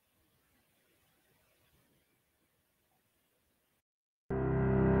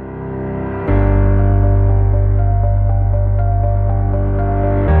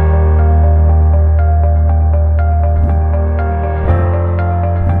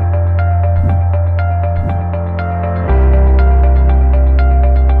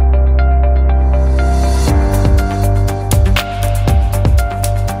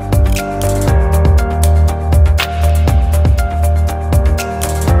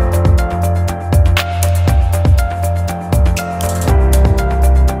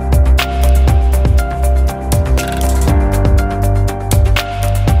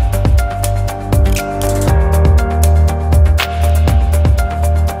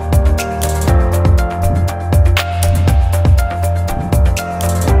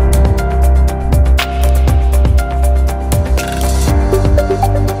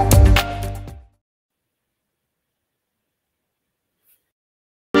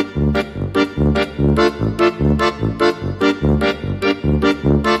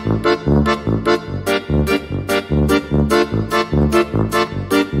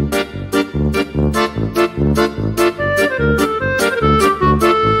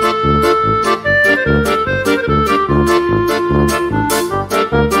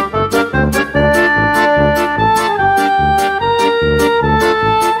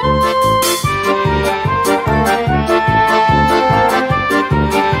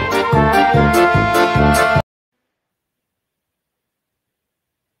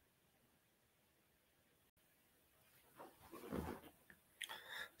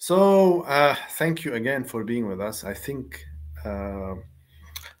 So thank you again for being with us. I think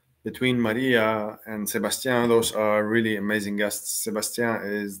between Maria and Sebastian, those are really amazing guests. Sebastian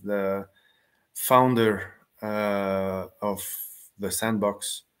is the founder of the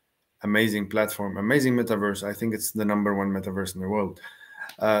Sandbox, amazing platform, amazing metaverse. I think it's the #1 metaverse in the world.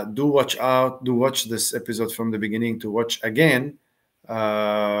 Do watch this episode from the beginning to watch again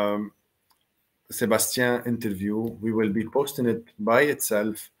Sebastian interview. We will be posting it by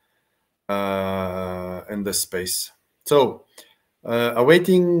itself in this space. So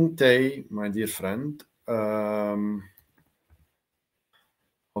awaiting Tay, my dear friend. Hold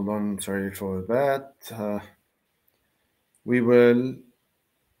on, sorry for that. We will.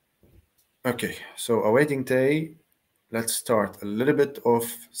 Okay, so awaiting Tay. Let's start a little bit of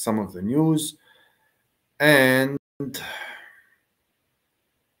some of the news. And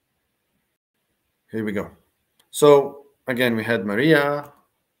here we go. So again, we had Maria,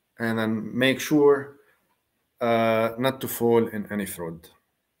 and then make sure not to fall in any fraud.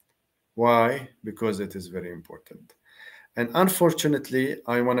 Why? Because it is very important. And unfortunately,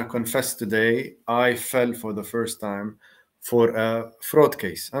 I want to confess today, I fell for the first time for a fraud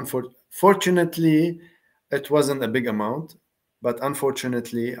case. Fortunately, it wasn't a big amount, but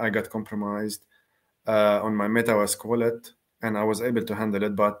unfortunately, I got compromised on my MetaMask wallet, and I was able to handle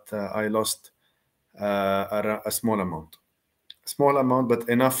it, but I lost a small amount. Small amount, but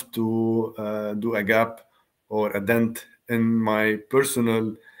enough to do a gap or a dent in my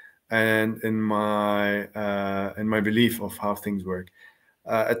personal and in my belief of how things work.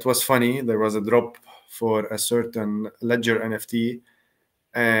 It was funny. There was a drop for a certain Ledger NFT,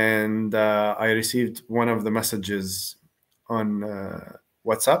 and I received one of the messages on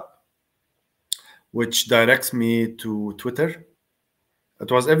WhatsApp, which directs me to Twitter.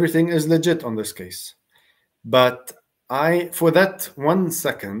 It was everything is legit on this case, but for that 1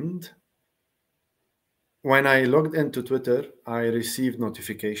 second, when I logged into Twitter, I received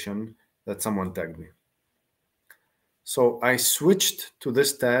notification that someone tagged me. So I switched to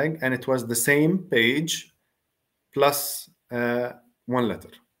this tag, and it was the same page plus 1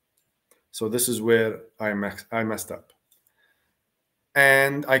 letter. So this is where I messed up.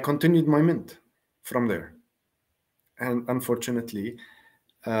 And I continued my mint from there. And unfortunately,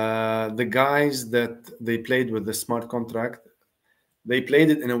 the guys that they played with the smart contract, they played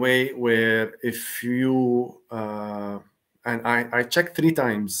it in a way where if you, and I checked 3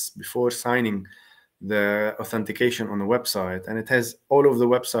 times before signing the authentication on the website, and it has all of the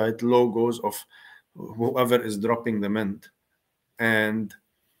website logos of whoever is dropping the mint, and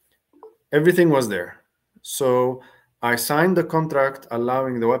everything was there. So I signed the contract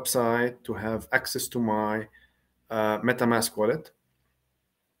allowing the website to have access to my MetaMask wallet.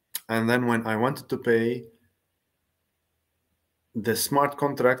 And then when I wanted to pay, the smart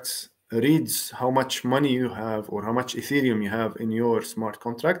contracts reads how much money you have or how much Ethereum you have in your smart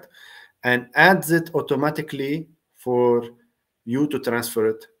contract and adds it automatically for you to transfer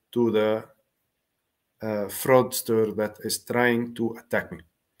it to the fraudster that is trying to attack me.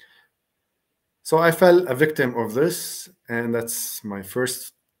 So I fell a victim of this, and that's my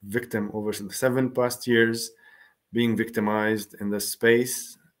first victim over the 7 past years being victimized in this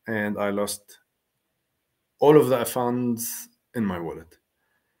space, and I lost all of the funds in my wallet.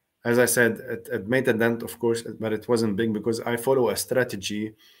 As I said, it made a dent, of course, but it wasn't big because I follow a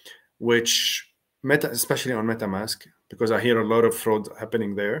strategy which, especially on MetaMask, because I hear a lot of fraud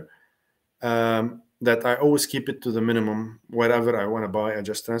happening there, that I always keep it to the minimum. Whatever I want to buy, I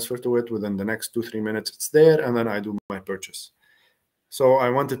just transfer to it. Within the next 2-3 minutes, it's there, and then I do my purchase. So I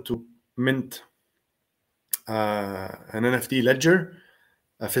wanted to mint an NFT ledger,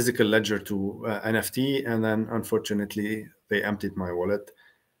 a physical ledger to NFT, and then unfortunately they emptied my wallet.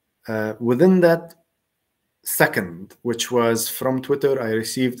 Within that second, which was from Twitter, I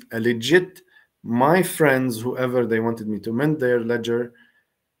received a legit, my friends, whoever they wanted me to mint their ledger,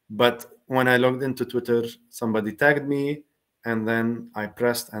 but when I logged into Twitter, somebody tagged me, and then I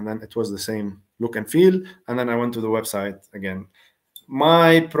pressed, and then it was the same look and feel, and then I went to the website again.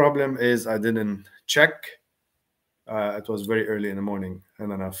 My problem is I didn't check. It was very early in the morning, and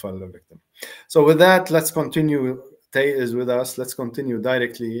then I fell a victim. So with that, let's continue. Tay is with us. Let's continue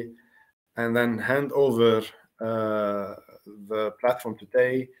directly, and then hand over the platform to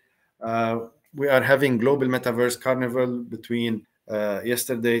Tay. We are having Global Metaverse Carnival between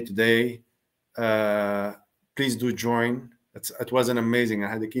yesterday, today. Please do join. It was an amazing. I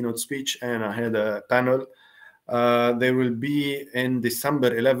had a keynote speech and I had a panel. There will be in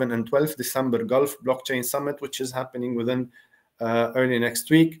December 11 and 12 December Gulf Blockchain Summit, which is happening within early next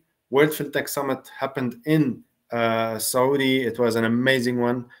week. World Fintech Summit happened in Saudi, it was an amazing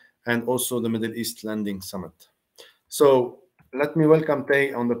one, and also the Middle East Lending Summit. So let me welcome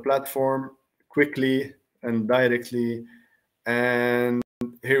Tay on the platform quickly and directly, and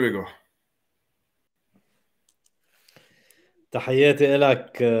here we go. تحياتي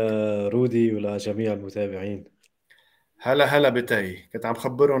لك رودي ولجميع المتابعين. هلا بتاي. كنت عم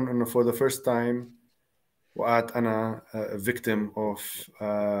خبرهم انه for the first time وقعت انا victim of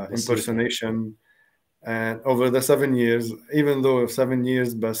impersonation, and over the 7 years, even though 7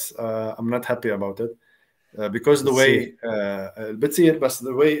 years, but I'm not happy about it because the way بتصير بس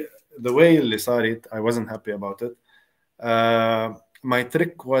the way اللي صارت I wasn't happy about it. My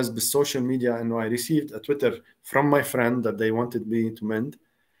trick was with social media, and I received a Twitter from my friend that they wanted me to mint,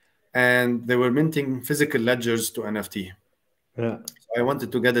 and they were minting physical ledgers to NFT. Yeah. So I wanted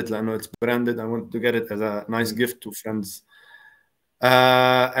to get it. I know it's branded. I wanted to get it as a nice gift to friends.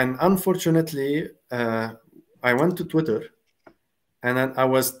 And unfortunately, I went to Twitter, and then I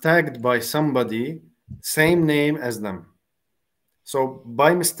was tagged by somebody, same name as them. So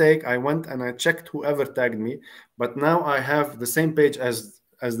by mistake, I went and I checked whoever tagged me, but now I have the same page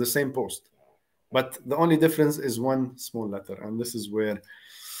as the same post. But the only difference is one small letter, and this is where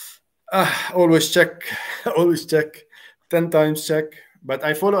always check, 10 times check. But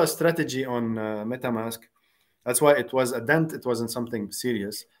I follow a strategy on MetaMask. That's why it was a dent. It wasn't something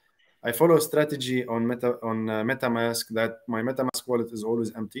serious. I follow a strategy on MetaMask that my MetaMask wallet is always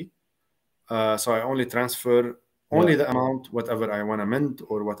empty. So I only transfer only the amount, whatever I want to mint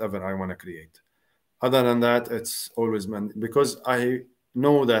or whatever I want to create. Other than that, it's always mint, because I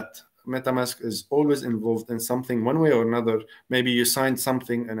know that MetaMask is always involved in something one way or another. Maybe you signed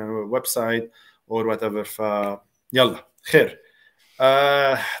something in a website or whatever. يلا خير.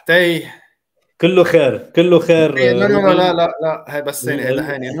 تاي كله خير لا هاي بس ثانية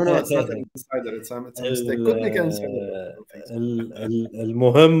هذا هاني. No, it's not an insider, it's a mistake. Could be insider.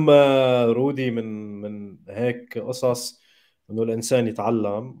 المهم رودي من هيك قصص انه الانسان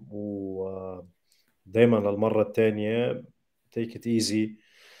يتعلم، ودائما للمرة الثانية take it easy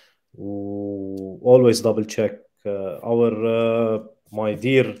و always double check. My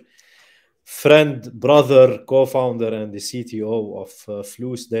dear friend, brother, co-founder and the CTO of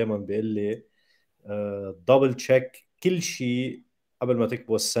Flus دائما بيقول لي دبل تشيك كل شيء قبل ما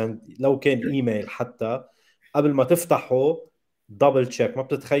تكبس سند، لو كان ايميل حتى قبل ما تفتحه دبل تشيك. ما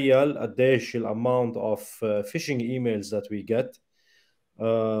بتتخيل قديش الاماونت اوف فيشنج ايميلز that we get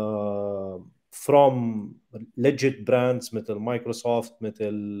from legit brands مثل مايكروسوفت،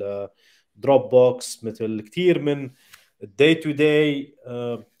 مثل دروب مثل كتير من day to day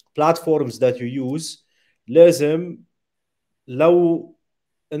platforms that you use. لازم لو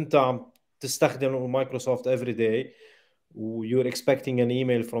انت عم تستخدم مايكروسوفت every day و you're expecting an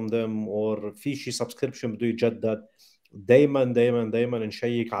email from them or في شيء subscription بده يتجدد، دايما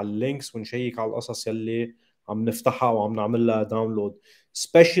نشيك على اللينكس ونشيك على القصص يلي عم نفتحها وعم نعمل لها داونلود.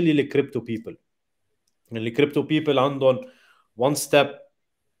 especially الكريبتو بيبل. الكريبتو بيبل عندهم one step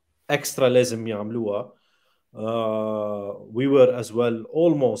extra لازم يعملوها. We were as well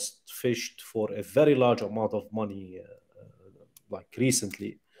almost fished for a very large amount of money like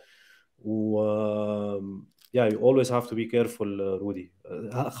recently. Yeah, you always have to be careful رودي،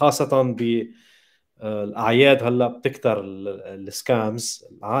 خاصة بالأعياد. هلا بتكتر السكامز،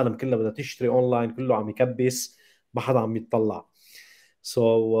 العالم كلها بدها تشتري اونلاين، كله عم يكبس، ما حدا عم يتطلع. So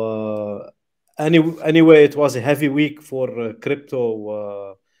anyway it was a heavy week for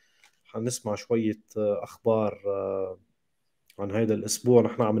crypto. حنسمع شوية أخبار عن هذا الأسبوع.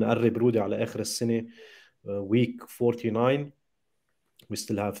 نحن عم نقرب رودي على آخر السنة، week 49. We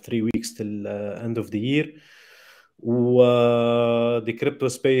still have 3 weeks till end of the year. The crypto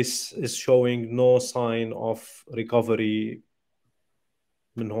space is showing no sign of recovery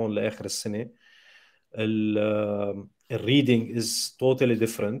من هون لآخر السنة. reading is totally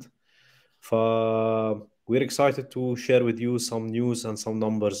different. We're excited to share with you some news and some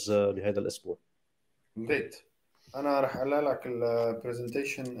numbers بهذا الأسبوع. Great. أنا رح أقلع لك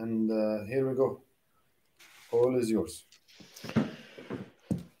presentation and here we go. All is yours.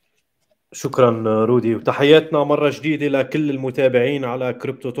 شكرا رودي، وتحياتنا مرة جديدة لكل المتابعين على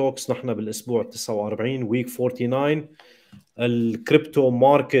كريبتو توكس. نحن بالأسبوع 49 week 49. الكريبتو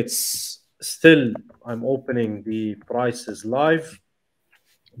ماركتس still I'm opening the prices live.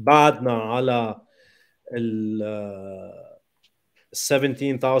 بعدنا على ال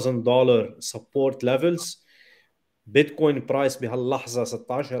 $17,000 support levels. بيتكوين برايس بهاللحظة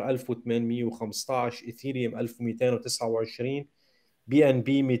 16,815، إثيريوم 1,229، بي ان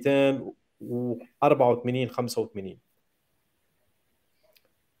بي 284.85.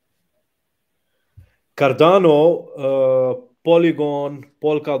 كاردانو بوليجون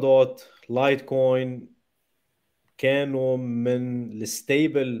بولكادوت لايتكوين كانوا من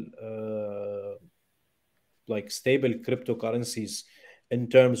الستيبل like stable cryptocurrencies in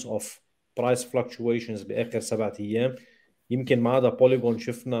terms of price fluctuations بآخر 7 أيام. يمكن ما عدا بوليجون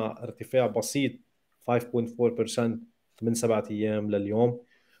شفنا ارتفاع بسيط 5.4% من 7 أيام لليوم،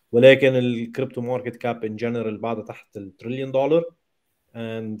 ولكن الكريبتو ماركت كاب in general بعدها تحت $1 trillion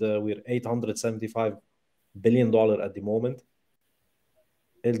and we're $875 billion at the moment.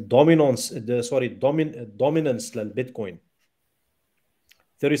 الدومينانس للبيتكوين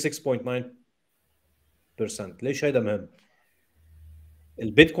 36.9%. ليش هيدا مهم؟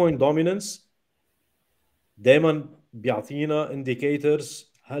 البيتكوين دومينانس دائما بيعطينا indicators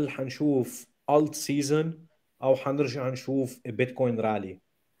هل حنشوف alt season او حنرجع نشوف بيتكوين رالي.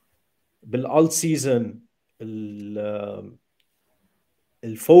 بالالت سيزون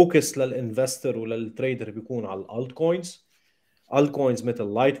الفوكس للانفستر وللتريدر بيكون على الالت كوينز. الت كوينز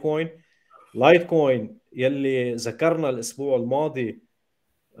مثل لايت كوين يلي ذكرنا الاسبوع الماضي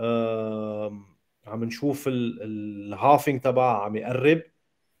عم نشوف الهافينج تبعها عم يقرب.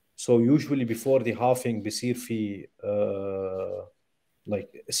 So usually before the halving بيصير في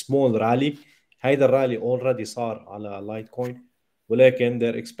like small rally. هيدا الرالي already صار على لايتكوين، ولكن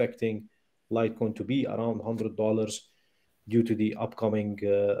they're expecting Litecoin to be around $100 due to the upcoming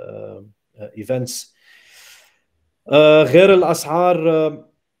events. غير الأسعار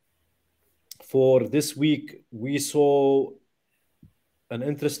for this week we saw an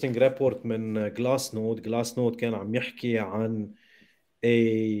interesting report من Glassnode كان عم يحكي عن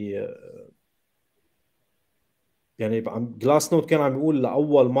يعني Glassnode كان عم يقول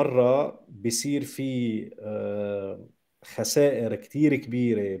لأول مرة بيصير في خسائر كتير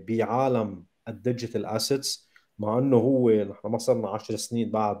كبيرة بعالم الديجيتال assets، مع انه هو نحن ما صرنا 10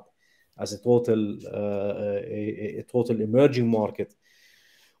 سنين بعد as a total emerging market،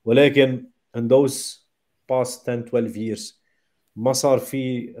 ولكن in those past 10-12 years ما صار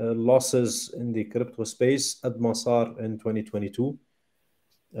في losses in the crypto space قد ما صار in 2022.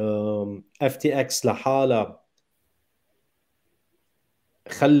 FTX لحالها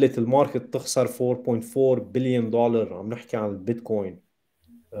خلت الماركت تخسر $4.4 billion. عم نحكي عن البيتكوين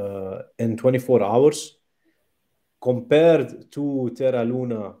in 24 hours compared to Terra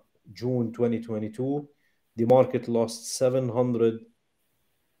Luna June 2022. The market lost $700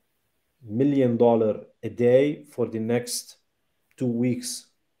 million a day for the next 2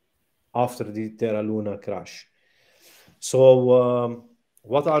 weeks after the Terra Luna crash. So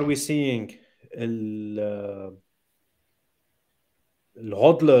what are we seeing?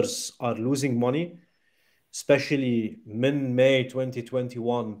 الhodlers are losing money, especially من May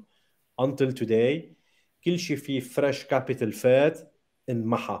 2021 until today. كل شيء فيه fresh capital فات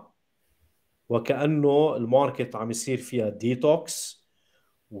انمحى، وكأنه الماركت عم يصير فيها ديتوكس.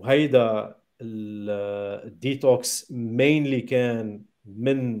 وهيدا الديتوكس mainly كان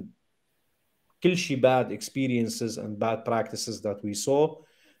من كل شيء bad experiences and bad practices that we saw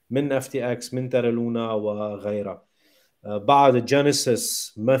من FTX من Terra Luna وغيرها. بعد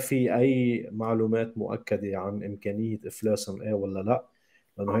جينيسيس ما في أي معلومات مؤكدة عن إمكانية إفلاسهم إيه ولا لا،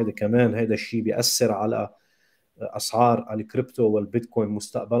 لأنه هيدا كمان هيدا الشيء بيأثر على أسعار الكريبتو والبيتكوين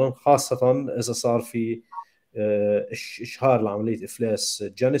مستقبلا، خاصة إذا صار في إشهار لعملية إفلاس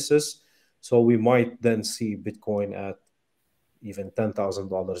جينيسيس. So we might then see Bitcoin at even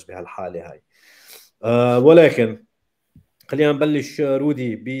 $10,000 بهالحالة هاي. ولكن خلينا نبلش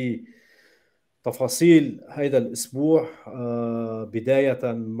رودي بتفاصيل هيدا الأسبوع،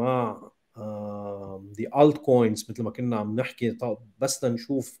 بداية مع the altcoins. مثل ما كنا عم نحكي بس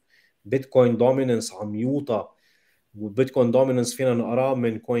نشوف بيتكوين دوميننس عم يوطى، وبيتكوين دوميننس فينا نقراه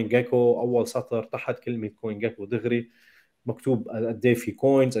من كوين جيكو. أول سطر تحت كلمة كوين جيكو دغري مكتوب قد ايه في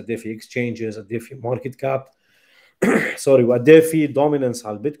كوينز، قد ايه في اكسشينجز، قد ايه في ماركت كاب سوري، وقد ايه في دوميننس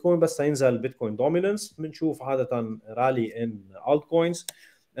على البيتكوين. بس ينزل البيتكوين دوميننس بنشوف عادة رالي ان altcoins.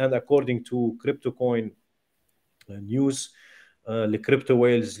 and according to CryptoCoin news الكريبتو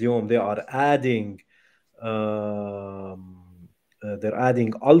ويلز اليوم they are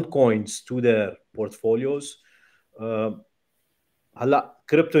adding altcoins to their portfolios. هلا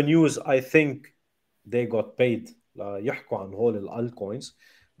كريبتو نيوز I think they got paid ليحكوا عن هول الالتكوينز،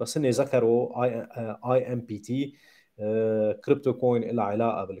 بس هن ذكروا IMPT كريبتو كوين لها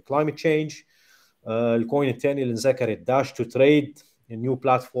علاقه بالكلايمت تشينج. الكوين الثاني اللي انذكرت داش تو تريد، a new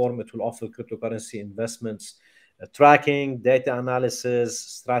platform. It will offer cryptocurrency investments tracking, data analysis,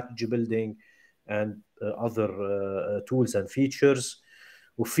 strategy building and other tools and features.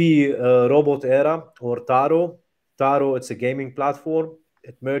 وفي robot era or Taro. Taro, it's a gaming platform.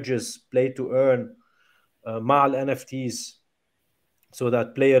 It merges play to earn مع ال NFTs so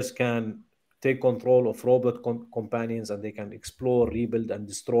that players can take control of robot companions and they can explore, rebuild and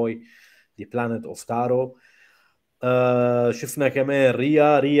destroy the planet of Taro. شفنا كمان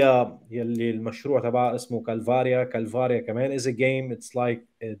ريا يلي المشروع تبعه اسمه كالفاريا كمان is a game. It's like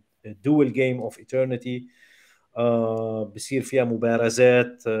a dual game of eternity. بصير فيها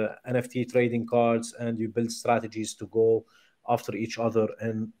مبارزات NFT trading cards and you build strategies to go after each other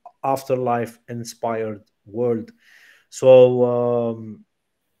in afterlife inspired world. So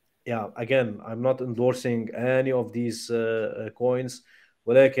yeah, again, I'm not endorsing any of these coins,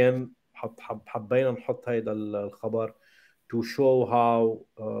 ولكن حبينا نحط هيدا الخبر to show how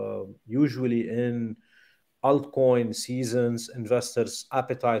usually in altcoin seasons investors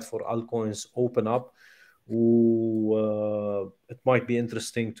appetite for altcoins open up. It might be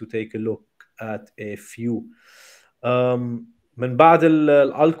interesting to take a look at a few. من بعد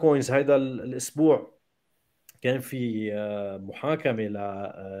الالتكوينز هيدا الاسبوع كان في محاكمة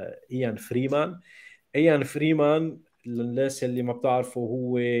لإيان فريمان. إيان فريمان للناس اللي ما بتعرفوا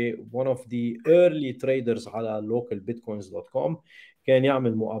هو one of the early traders على localbitcoins.com. كان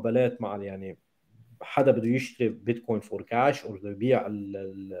يعمل مقابلات مع يعني حدا بده يشتري بيتكوين فور كاش او بده يبيع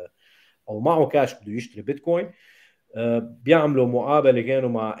او معه كاش بده يشتري بيتكوين. بيعملوا مقابلة كانوا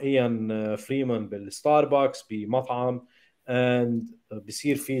مع إيان فريمان بالستاربكس بمطعم and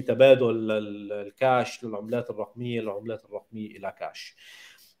بصير في تبادل الكاش للعملات الرقمية إلى كاش.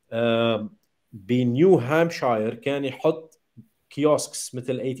 بنيو هامشاير كان يحط كيوسكس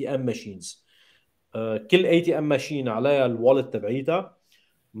مثل ATM ماشينز. كل ATM ماشين عليها الوالت تبعيتها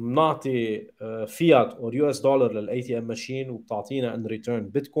بنعطي فيات او US دولار للاي تي ام ماشين وبتعطينا ان ريتيرن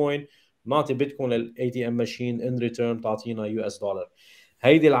بيتكوين. بنعطي بيتكوين للاي تي ام ماشين ان ريتيرن بتعطينا US دولار.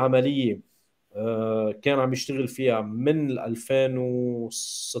 هيدي العمليه كان عم يشتغل فيها من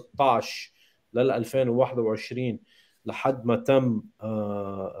 2016 لل 2021 لحد ما تم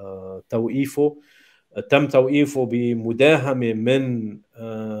توقيفه. تم توقيفه بمداهمه من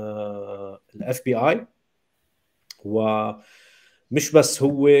الاف بي اي. ومش بس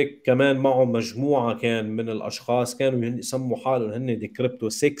هو، كمان معه مجموعة كان من الأشخاص كانوا يسموا حالهم هن دي كريبتو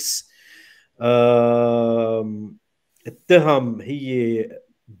 6. اتهم هي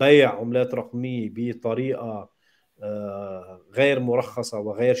بيع عملات رقمية بطريقة غير مرخصة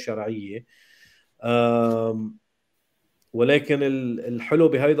وغير شرعية. ولكن الحلو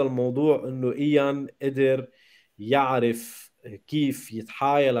بهذا الموضوع انه ايان قدر يعرف كيف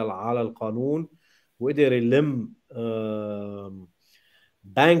يتحايل على القانون وقدر يلم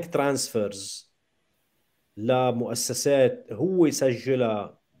بانك ترانسفيرز لمؤسسات هو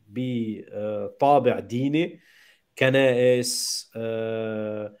يسجلها بطابع ديني، كنائس،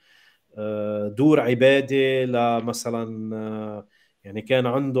 دور عبادة لمثلا يعني كان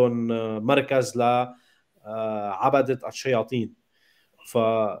عندهم مركز لعبدة الشياطين،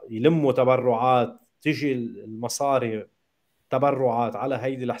 فيلموا تبرعات، تجي المصاري تبرعات على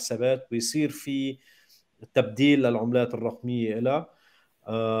هيدي الحسابات ويصير في تبديل للعملات الرقمية إلها،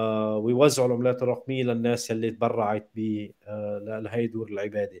 ويوزعوا العملات الرقمية للناس اللي تبرعت لهي دور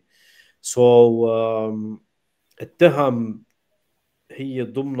العبادة. اتهم هي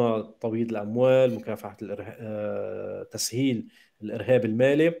ضمن تبييض الأموال، مكافحة تسهيل الإرهاب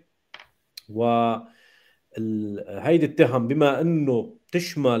المالي. هيدي التهم بما أنه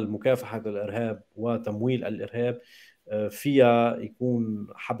تشمل مكافحة الإرهاب وتمويل الإرهاب فيها يكون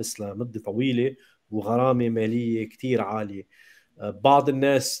حبس لمدة طويلة وغرامة مالية كتير عالية. بعض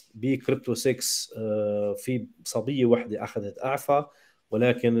الناس بكريبتو 6 في صبية واحدة أخذت إعفاء،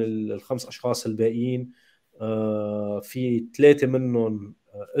 ولكن الخمس أشخاص الباقيين في 3 منهم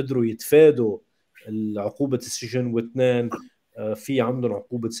قدروا يتفادوا عقوبة السجن، واثنين في عندهم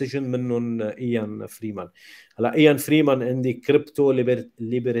عقوبة سجن منهم إيان فريمان. هلا إيان فريمان عندي كريبتو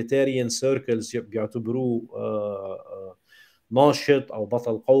ليبرتاريان سيركلز بيعتبروه ناشط أو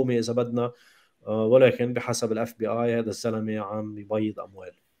بطل قومي إذا بدنا، ولكن بحسب الاف بي اي هذا الزلمه عم يبيض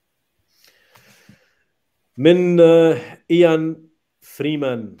اموال. من إيان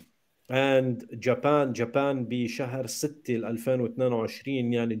فريمان and جابان بشهر 6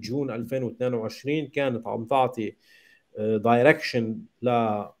 2022 يعني جون 2022 كانت عم تعطي دايركشن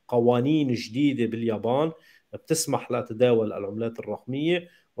لقوانين جديدة باليابان بتسمح لتداول العملات الرقمية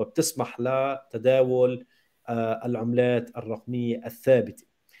وبتسمح لتداول العملات الرقمية الثابتة.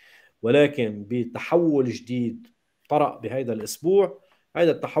 ولكن بتحول جديد طرأ بهذا الأسبوع،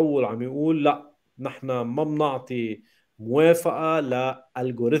 هذا التحول عم يقول لا، نحن ما بنعطي موافقة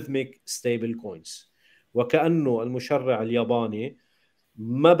لألغوريثميك ستيبل كوينز، وكأنه المشرع الياباني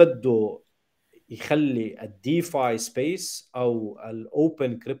ما بده يخلي الديفاي سبيس أو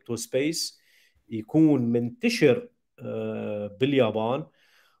الأوبن كريبتو سبيس يكون منتشر باليابان،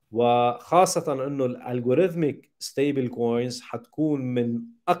 وخاصة انه الالجوريثميك ستيبل كوينز حتكون من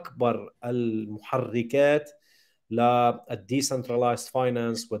اكبر المحركات للديسنترلايزد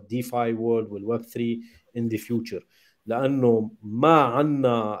فاينانس والديفاي وورلد والويب 3 in the future، لانه ما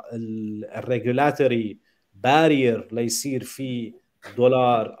عندنا الريجولاتوري بارير ليصير في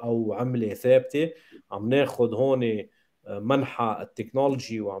دولار او عملة ثابتة. عم ناخذ هون منحى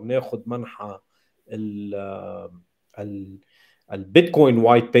التكنولوجي، وعم ناخذ منحى البيتكوين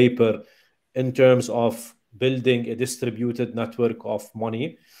وايت بيبر in terms of building a distributed network of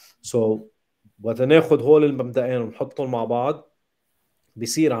money. So وتناخذ هول المبدئين ونحطهم مع بعض،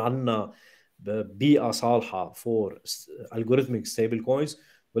 بيصير عندنا بيئة صالحة for algorithmic stable coins.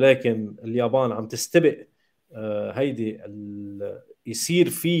 ولكن اليابان عم تستبق هيدي يصير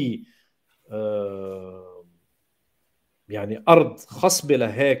في يعني أرض خصبة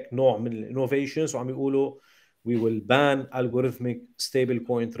لهيك نوع من الانوفيشنز، وعم يقولوا we will ban algorithmic stable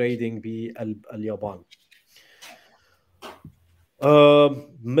coin trading باليابان.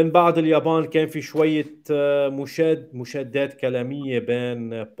 من بعد اليابان كان في شوية مشادات كلامية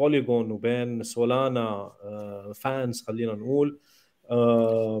بين بوليجون وبين سولانا فانز، خلينا نقول.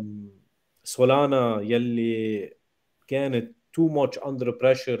 سولانا يلي كانت too much under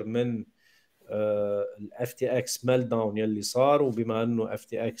pressure من ال FTX meltdown يلي صار، وبما انه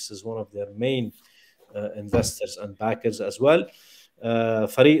FTX is one of their main investors and backers as well.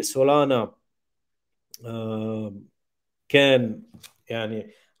 فريق سولانا كان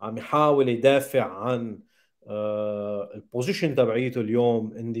يعني عم يحاول يدافع عن البوزيشن تبعيته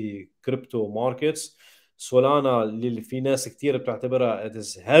اليوم in the crypto markets. سولانا اللي في ناس كتير بتعتبرها it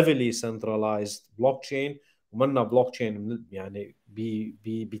is heavily centralized blockchain، ومنها blockchain يعني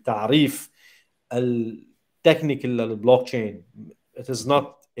بتعريف التكنيكال للبلوكتشين. It is not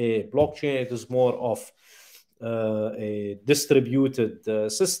a blockchain, it is more of a distributed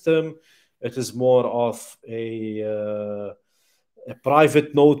system. It is more of a private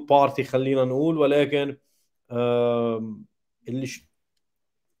node party خلينا نقول. ولكن اللي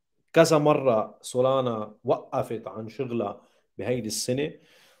كذا مرة سولانا وقفت عن شغلها بهيدي السنة،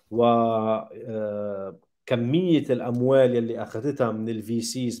 وكمية الأموال اللي أخذتها من الفي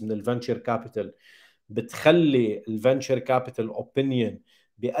سيز من الفنتشر كابيتال بتخلي الفنتشر كابيتال اوبينيون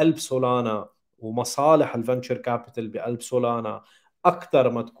بقلب سولانا ومصالح الفنتشر كابيتال بقلب سولانا اكثر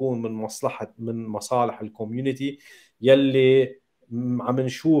ما تكون من مصالح الكوميونتي، يلي عم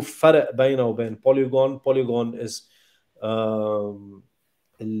نشوف فرق بينه وبين بوليجون از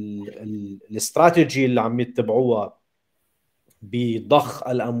الاستراتيجي اللي عم يتبعوها بضخ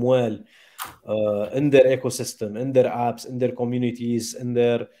الاموال in their ecosystem, in their apps, in their communities, in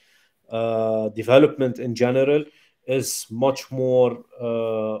their development in general is much more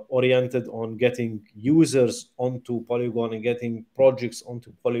oriented on getting users onto Polygon and getting projects onto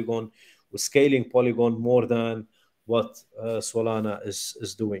Polygon, with scaling Polygon more than what Solana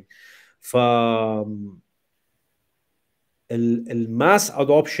is doing. الماس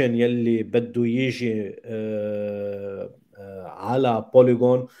ادوبشن يلي بده يجي على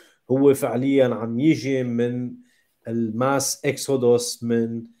بوليجون هو فعليا عم يجي من الماس اكسودوس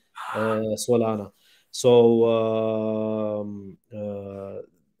من Solana. So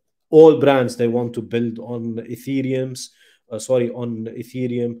all brands they want to build on on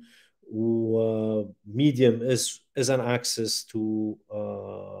Ethereum. Medium is an access to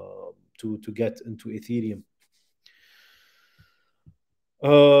get into Ethereum.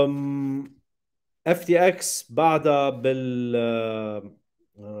 FTX بعدها بال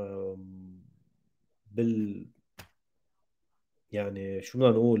يعني شو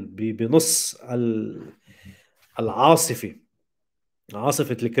بدنا نقول بنص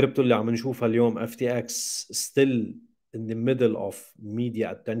عاصفة الكريبتو اللي عم نشوفها اليوم. FTX still in the middle of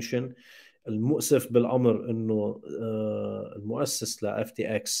media attention. المؤسف بالأمر إنه المؤسس ل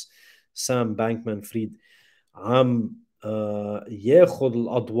FTX سام بانكمان فريد عم ياخذ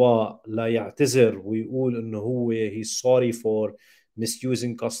الأضواء لا يعتذر ويقول إنه هو he's sorry for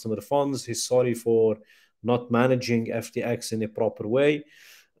misusing customer funds, he's sorry for not managing FTX in a proper way.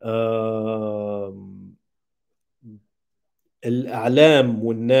 الإعلام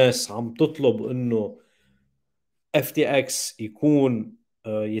والناس عم تطلب إنه FTX يكون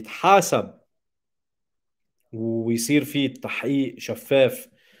يتحاسب ويصير فيه تحقيق شفاف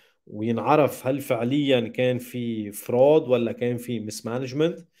وينعرف هل فعليا كان في فرود ولا كان في مس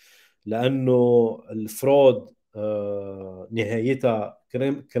مانجمنت، لأنه الفرود نهايتها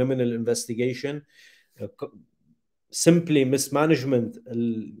criminal investigation. simply mismanagement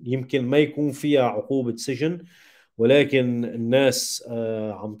يمكن ما يكون فيها عقوبة سجن، ولكن الناس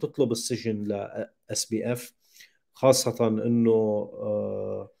عم تطلب السجن ل SBF، خاصة انه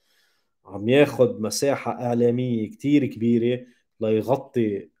عم ياخد مساحة إعلامية كتير كبيرة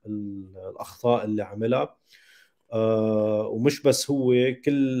ليغطي الأخطاء اللي عملها. ومش بس هو،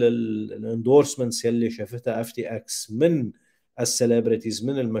 كل الاندورسمنتس يلي شافتها FTX من السليبرتيز،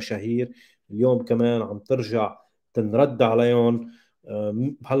 من المشاهير، اليوم كمان عم ترجع تنرد عليهم.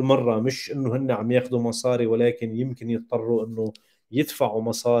 هالمرة مش انه هن عم ياخذوا مصاري، ولكن يمكن يضطروا انه يدفعوا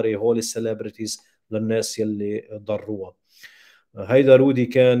مصاري هول السليبرتيز للناس يلي ضروها. هيدا رودي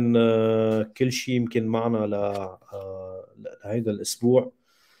كان كل شيء يمكن معنا لهيدا الأسبوع.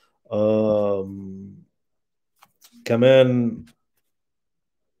 كمان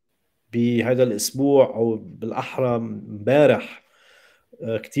بهذا الأسبوع، أو بالأحرى امبارح،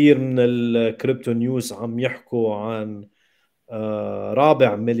 كتير من الكريبتو نيوز عم يحكوا عن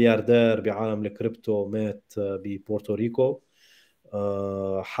رابع ملياردير بعالم الكريبتو مات ببورتوريكو.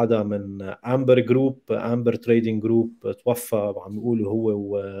 حدا من امبر تريدينج جروب توفى، عم يقولوا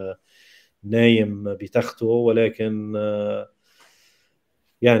هو نايم بتخته. ولكن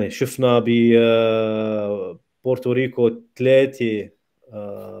يعني شفنا ببورتوريكو ثلاث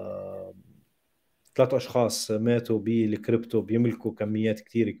أشخاص ماتوا بالكريبتو بيملكوا كميات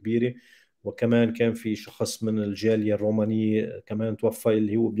كتير كبيرة. وكمان كان في شخص من الجالية الرومانية كمان توفى،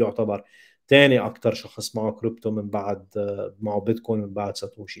 اللي هو بيعتبر تاني أكتر شخص معه كريبتو من بعد معه بيتكوين من بعد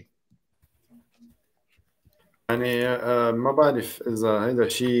ساتوشي. يعني ما بعرف إذا هيدا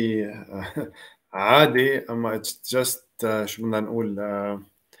شيء عادي، أما it's just شو بدنا نقول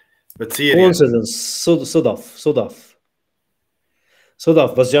بتصير يعني.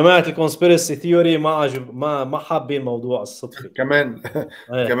 صدف. بس جماعة الكونسبيرسي ثيوري ما حابين موضوع الصدفة. كمان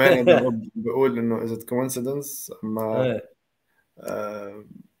كمان أنا بقول إنه is it coincidence، أما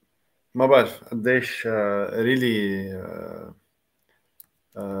ما بعرف قديش really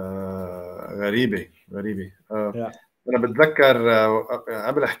غريبة. أنا بتذكر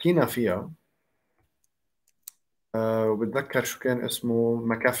قبل حكينا فيها، وبتذكر شو كان اسمه،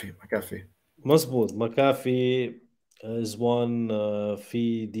 مكافي. مزبوط، مكافي is one.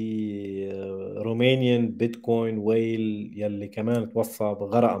 في دي رومانيان بيتكوين ويل يلي كمان توفى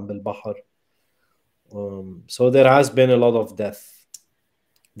غرقا بالبحر. So there has been a lot of death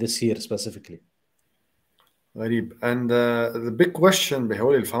this year specifically. غريب. And the big question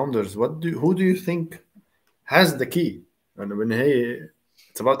بهول الفاوندرز, who do you think has the key؟ يعني بالنهاية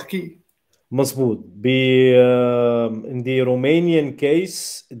it's about the key. مزبوط. in the Romanian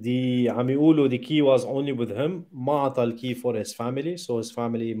case دي عم يقولوا the key was only with him. ما عطى الكي for his family, so his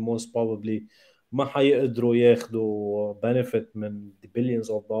family most probably ما حيقدروا ياخدوا benefit من the billions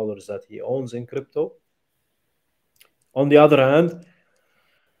of dollars that he owns in crypto. On the other hand,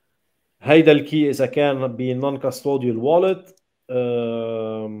 هيدا الكي إذا كان ب non-custodial wallet,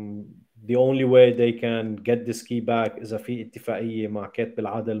 the only way they can get this key back إذا في اتفاقية مع كاتب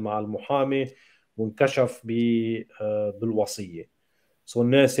العدل مع المحامي وانكشف بالوصية.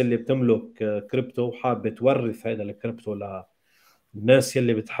 الناس اللي بتملك كريبتو وحابة تورث هيدا الكريبتو للناس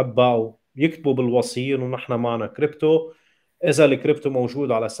اللي بتحبها ويكتبوا بالوصية إنه نحن معنا كريبتو. إذا الكريبتو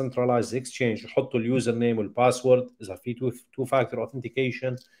موجود على Centralized Exchange يحطوا اليوزر نيم والباسورد. إذا في two factor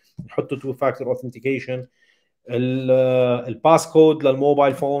authentication يحطوا two factor authentication. الباس كود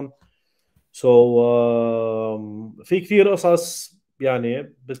للموبايل فون. في كثير قصص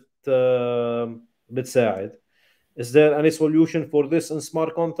يعني بتساعد. Is there any solution for this in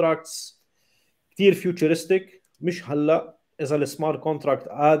smart contracts؟ كثير futuristic. مش هلا. إذا السمارت كونتراكت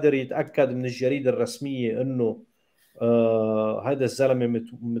قادر يتأكد من الجريدة الرسمية إنه هذا الزلمة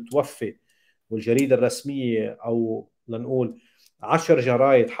متوفي، والجريدة الرسمية أو لنقول 10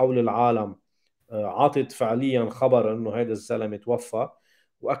 جرايد حول العالم عطت فعليا خبر إنه هذا الزلمة توفى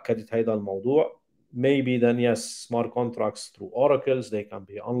وأكدت هذا الموضوع، maybe then yes, smart contracts through oracles they can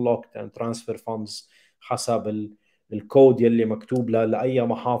be unlocked and transfer funds حسب الكود يلي مكتوب لأي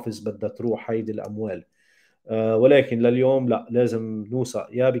محافظ بدها تروح هيدي الأموال. ولكن لليوم لا، لازم نوثق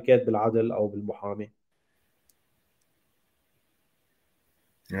يا بكاتب العدل أو بالمحامي.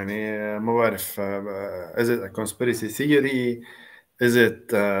 يعني ما بعرف is it a conspiracy theory, is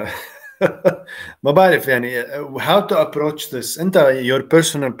it ما بعرف يعني how to approach this. انت your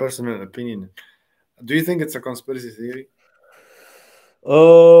personal opinion, do you think it's a conspiracy theory؟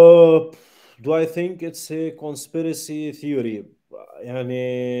 Do I think it's a conspiracy theory؟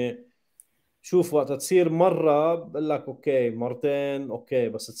 يعني شوف، وقت تصير مرة بقول لك اوكي، مرتين اوكي،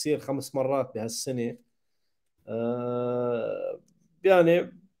 بس تصير 5 مرات بهالسنة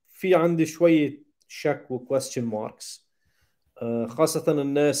يعني في عندي شوية شك وكويستشن ماركس. خاصة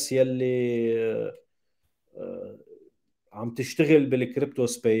الناس يلي عم تشتغل بالكريبتو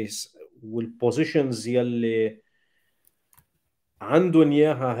سبيس والبوزيشنز يلي عندهم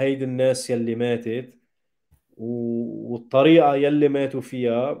اياها هيدي الناس يلي ماتت والطريقة يلي ماتوا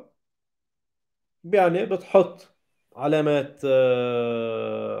فيها، يعني بتحط علامات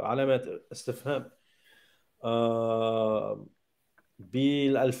استفهام.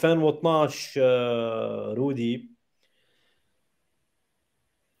 بال 2012 رودي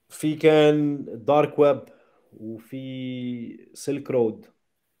في كان دارك ويب وفي سيلك رود،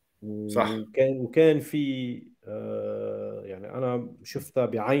 صح. وكان في يعني انا شفتها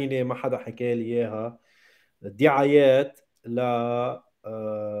بعيني، ما حدا حكى لي اياها، دعايات ل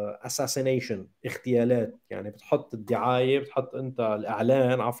اساسينيشن، اغتيالات. يعني بتحط الدعايه، بتحط انت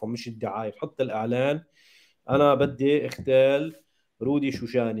الاعلان، عفوا مش الدعايه، بتحط الاعلان انا بدي اغتال رودي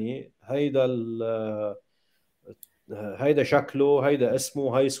شوشاني، هيدا شكله، هيدا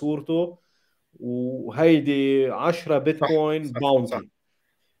اسمه، هاي صورته، وهيدي 10 صح بيتكوين صح صح باونتي.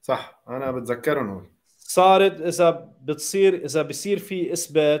 صح، انا بتذكرهم هول. صارت اذا بصير في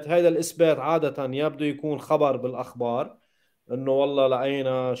اثبات، هذا الاثبات عاده يا بده يكون خبر بالاخبار انه والله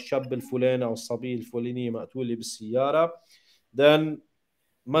لقينا الشاب الفلاني او الصبي الفلاني مقتول بالسياره، then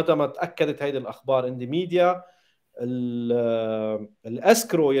متى ما تاكدت هيدي الاخبار ان ميديا،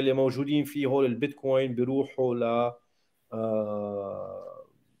 الاسكرو يلي موجودين فيه هول البيتكوين بيروحوا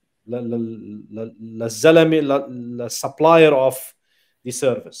للزلمه، للسبلاير اوف ذا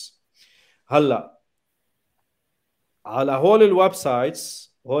سيرفيس. هلا على هول الويب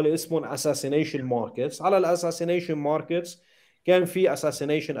سايتس، هول اسمهم اساسينيشن ماركتس، على الاساسينيشن ماركتس كان في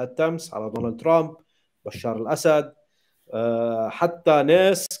اساسينيشن اتمس على دونالد ترامب، بشار الاسد، حتى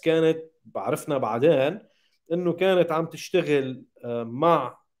ناس كانت بعرفنا بعدين انه كانت عم تشتغل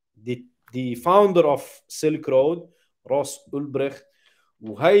مع دي فاوندر اوف سيلك رود، روس أولبريخت،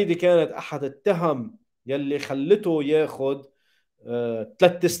 وهيدي كانت احد التهم يلي خلته ياخذ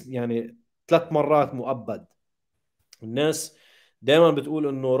يعني 3 مرات مؤبد. الناس دائما بتقول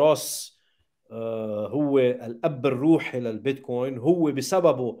انه روس هو الاب الروحي للبيتكوين، هو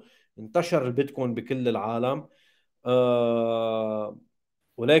بسببه انتشر البيتكوين بكل العالم.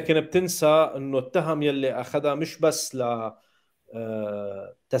 ولكن بتنسى انه التهم يلي اخذها مش بس ل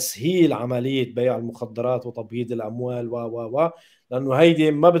تسهيل عملية بيع المخدرات وتبييض الأموال و لأنه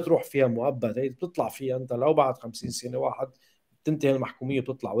هيدي ما بتروح فيها مؤبد، هيدي بتطلع فيها أنت لو بعد 50 سنة واحد تنتهي المحكومية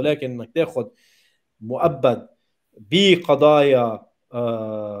بتطلع، ولكن أنك تاخذ مؤبد بقضايا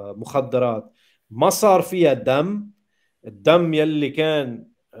مخدرات ما صار فيها الدم يلي كان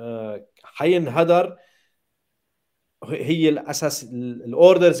حينهدر، هي الاساس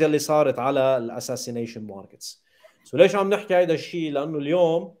الاوردرز يلي صارت على الاساسينيشن ماركتس. ليش عم نحكي هذا الشيء؟ لانه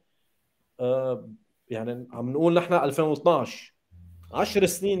اليوم يعني عم نقول نحن 2012، 10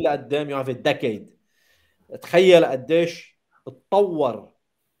 سنين لقدام، يعني في الديكيد. تخيل قديش اتطور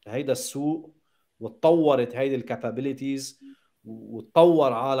هيدا السوق، وتطورت هيدي الكابابيليتيز،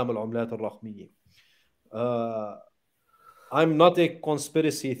 وتطور عالم العملات الرقمية. I'm not a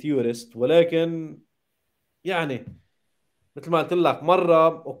conspiracy theorist، ولكن يعني مثل ما قلت لك مرة،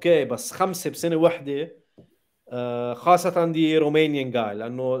 اوكي بس 5 بسنة واحدة، خاصة دي رومانيان جاي،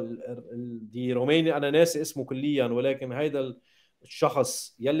 لأنه دي رومانيا أنا ناسي اسمه كليا، ولكن هيدا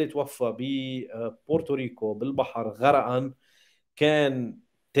الشخص يلي توفى ببورتوريكو بالبحر غرقا كان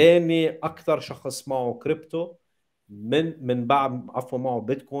تاني أكثر شخص معه كريبتو من بعد، عفوا معه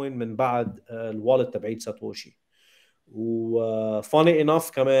بيتكوين من بعد الوالد تبعيد ساتوشي. وفاني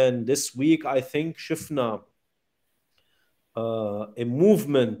انف كمان this week I think شفنا a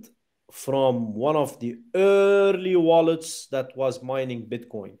movement from one of the early wallets that was mining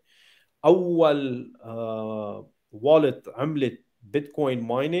Bitcoin. أول wallet عملت Bitcoin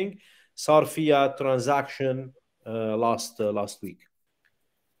mining صار فيها transaction last week.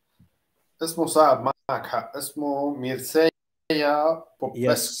 اسمه صعب، معك حق، اسمه ميرسيا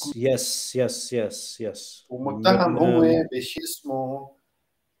بوبسكو. yes ومتهم هو بشيء اسمه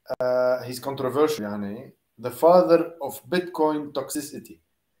he's controversial، يعني the father of Bitcoin toxicity.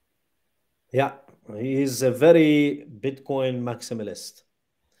 Yeah, he is a very Bitcoin maximalist.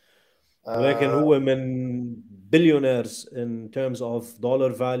 ولكن هو من billionaires in terms of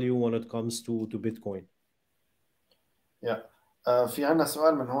dollar value when it comes to Bitcoin. Yeah. في عنا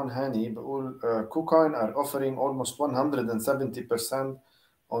سؤال من هون هاني بقول KuCoin are offering almost 170%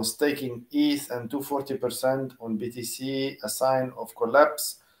 on staking ETH and 240% on BTC, a sign of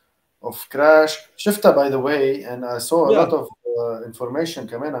collapse of crash. شفتها by the way and I saw a lot of information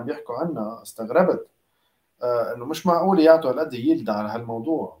كمان عم بيحكوا عنها، استغربت انه مش معقول يعطوا هالقد يلد على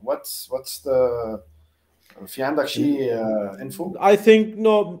هالموضوع. what's the في عندك شيء info؟ I think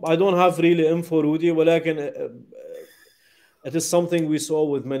no, I don't have really info رودي، ولكن it is something we saw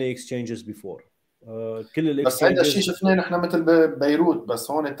with many exchanges before. كل بس هيدا الشيء الاكسشينجز شفناه نحن مثل بيروت،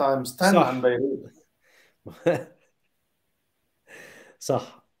 بس هون تايمز 10 صح. عن بيروت.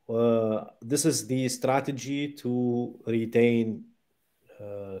 صح. This is the strategy to retain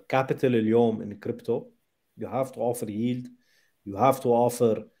capital اليوم in crypto. You have to offer yield. You have to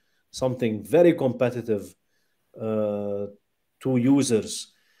offer something very competitive to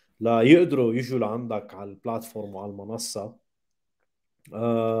users لا يقدروا يجوا لعندك على البلاتفورم وعلى المنصة.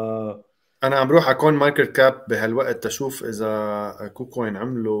 انا عم روح على كوين ماركت كاب بهالوقت تشوف اذا كوكوين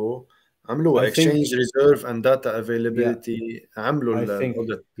عملوا I think exchange reserve and data availability. عملوا I think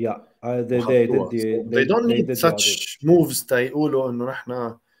الاوديت yeah they وحطوها. did the They don't they need did the audit. such moves تيقولوا انه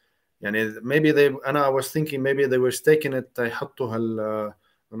نحن يعني maybe they انا I was thinking maybe they were staking it تيحطوا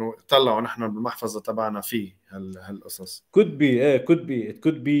انه طلعوا نحن بالمحفظة تبعنا فيه هالقصص. could be it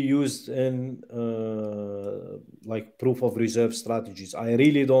could be used in like proof of reserve strategies. I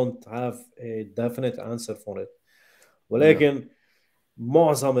really don't have a definite answer for it. ولكن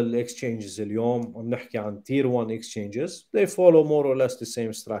معظم الاكسشينجز اليوم عم نحكي عن tier 1 exchanges they follow more or less the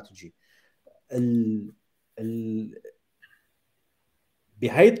same strategy.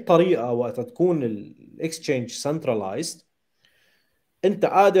 بهي الطريقة وقت تكون الاكسشينج centralized انت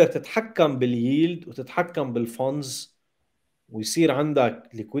قادر تتحكم بالييلد وتتحكم بالفونز ويصير عندك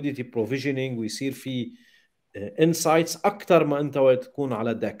liquidity provisioning ويصير في insights اكثر ما انت وقت تكون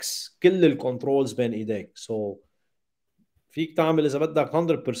على دكس. كل الكنترولز بين ايديك. so فيك تعمل اذا بدك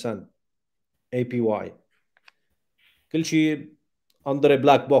 100% APY. كل شيء under a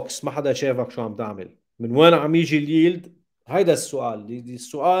black box. ما حدا شايفك شو عم تعمل. من وين عم يجي الييلد؟ هيدا السؤال.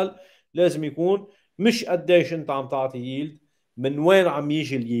 السؤال لازم يكون مش قديش انت عم تعطي ييلد، من وين عم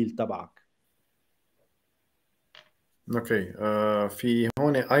يجي الييلد تبعك. اوكي في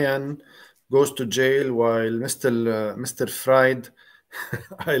هون ايان goes to jail while Mr. Fried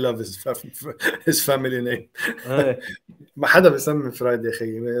I love his family name. ما حدا بيسمي فرايد يا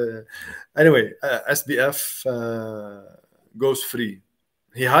اخي. anyway SBF goes free.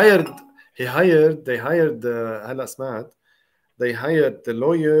 they hired هلا سمعت they hired the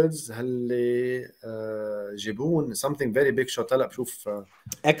lawyers اللي جيبون something very big shot. هلا بشوف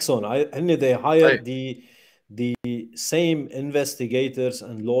اكسون هن they hired the same investigators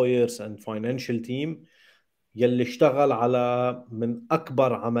and lawyers and financial team يلي اشتغل على من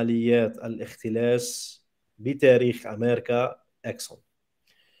أكبر عمليات الاختلاس بتاريخ أمريكا. اكسون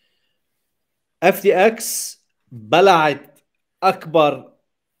FTX بلعت أكبر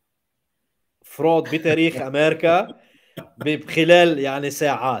فرود بتاريخ أمريكا بخلال يعني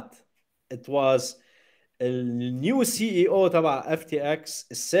ساعات. it was النيو CEO تبع FTX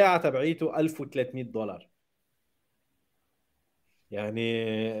الساعة تبعيته $1300.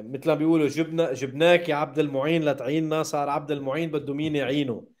 يعني مثل ما بيقولوا جبناك يا عبد المعين لتعيننا. صار عبد المعين بده مين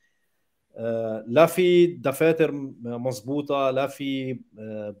يعينه. لا في دفاتر مزبوطة، لا في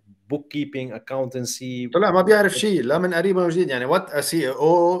book keeping accountancy. طلع ما بيعرف شيء لا من قريب ولا جديد. يعني what a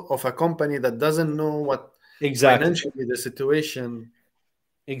CEO of a company that doesn't know what financially the situation.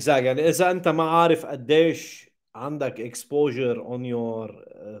 exactly. يعني إذا أنت ما عارف قديش عندك exposure on your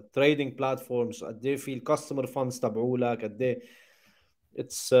trading platforms، قديش في الكاستمر فاندز تبعولك، قديش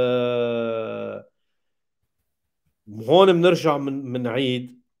it's هون بنرجع من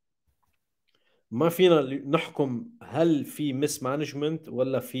عيد ما فينا نحكم هل في مس مانجمنت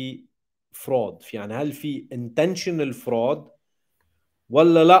ولا في فرود. يعني هل في intentional fraud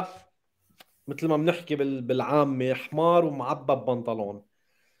ولا لا. مثل ما بنحكي بالعامة حمار ومعبى ببنطلون.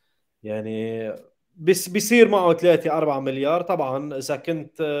 يعني بيصير معه 3-4 مليار. طبعا إذا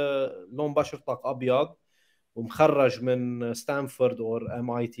كنت لون بشرتك أبيض ومخرج من ستانفورد أو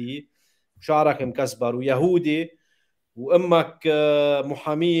MIT وشعرك مكسبر ويهودي وامك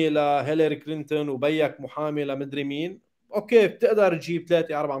محاميه لهيلاري كلينتون وبيك محامي لمدري مين، اوكي بتقدر تجيب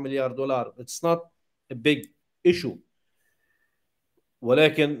 3-4 مليار دولار. اتس نوت ا بيج ايشو.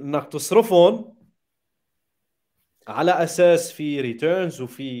 ولكن انك تصرفهم على اساس في ريتيرنز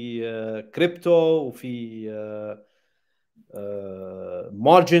وفي كريبتو وفي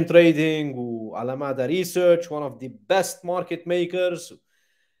مارجن تريدينج وعلى مدى ريسيرش one of the best market makers.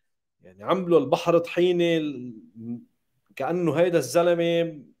 يعني عملوا البحر طحينه كأنه هيدا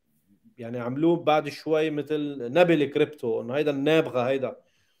الزلمة يعني عملوه بعد شوي مثل نبل كريبتو انه هيدا النابغة هيدا.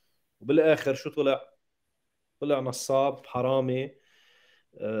 وبالاخر شو طلع نصاب حرامي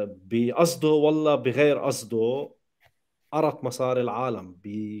بقصده والله بغير قصده قرط مصاري العالم.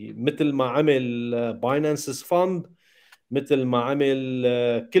 مثل ما عمل باينانس فاند، مثل ما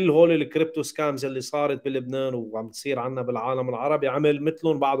عمل كل هول الكريبتو سكامز اللي صارت بلبنان وعم تصير عنا بالعالم العربي، عمل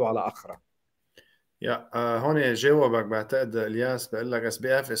مثلهم بعده على اخره. يا هون جاوبك بعتقد الياس، بقول لك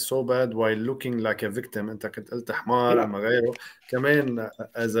SBF is so bad while looking like a victim. انت كنت قلت حمار اما غيره كمان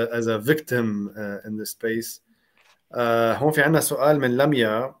as a victim in the space. هون في عنا سؤال من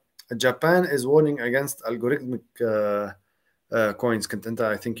لميا. Japan is warning against algorithmic coins. كنت انت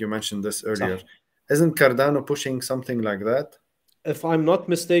I think you mentioned this earlier. صح. Isn't Cardano pushing something like that? If I'm not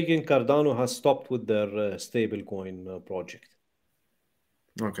mistaken, Cardano has stopped with their stablecoin project.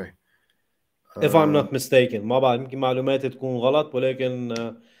 Okay. If I'm not mistaken. ما بعرف، يمكن معلوماتي تكون غلط، ولكن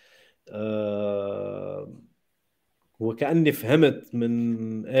هو كأني فهمت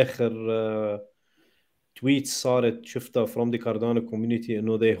من آخر تويت صارت شفتها from the Cardano community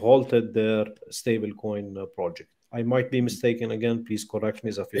إنه they halted their stablecoin project. I might be mistaken again. Please correct me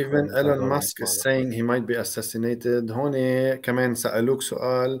إذا في Even حدا Elon Cardano Musk is بيسمعنا. saying he might be assassinated. هون كمان سألوك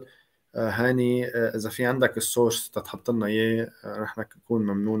سؤال هاني، إذا في عندك السورس تتحط لنا إياه رح نكون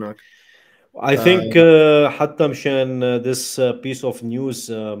ممنونك. I think حتى مشان this piece of news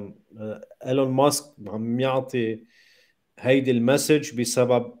Elon Musk عم يعطي هيدي المسج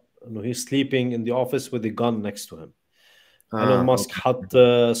بسبب انه he's sleeping in the office with a gun next to him. Elon Musk حط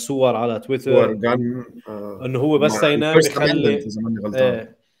صور على تويتر انه هو بس ينام بيخلي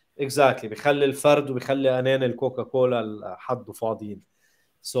exactly بيخلي الفرد وبيخلي انان الكوكا كولا حده فاضيين.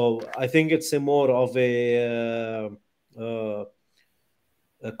 So I think it's a more of a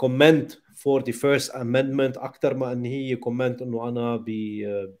comment for the first amendment اكثر ما ان هي كومنت انه انا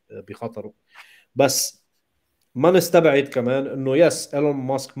بخطر. بس ما نستبعد كمان انه yes Elon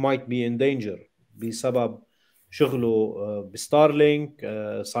Musk might be in danger بسبب شغله بستارلينك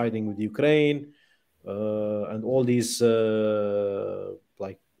siding with Ukraine and all these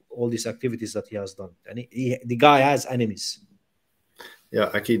like all these activities that he has done. يعني the guy has enemies.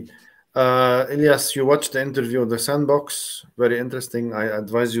 Yeah, أكيد. Elias, you watched the interview of the Sandbox. Very interesting. I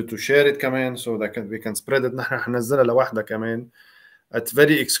advise you to share it كمان so that we can spread it. نحن حننزلها لوحدها كمان. It's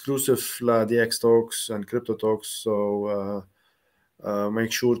very exclusive ل Dxtalks and Cryptotalks. So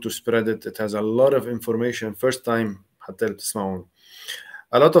make sure to spread it. It has a lot of information. First time حتى اللي بتسمعون.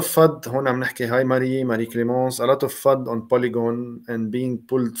 A lot of FUD. هون عم نحكي هاي Marie Clémence. A lot of FUD on Polygon and being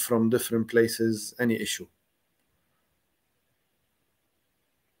pulled from different places. Any issue?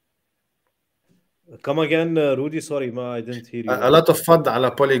 Come again, Rudy. Sorry, I didn't hear you. A lot of FUD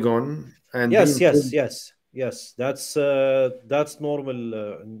على Polygon and yes. That's normal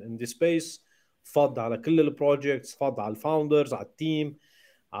in this space. FUD على كل البروجكتس، FUD على الفاوندرز، على التيم،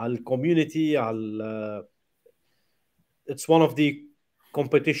 على الكوميونتي، على it's one of the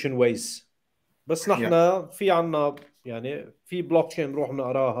competition ways. بس نحن في عنا يعني في بلوك تشين نروح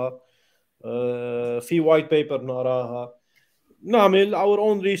نقراها، في وايت بيبر نقراها، نعمل our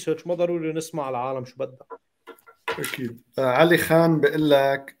own research. ما ضروري نسمع العالم شو بدها. أكيد. علي خان بيقول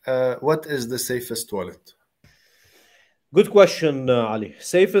لك what is the safest wallet? Good question, Ali.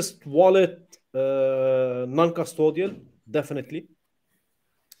 Safest wallet, non-custodial, definitely.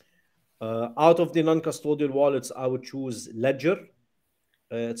 Out of the non-custodial wallets, I would choose Ledger.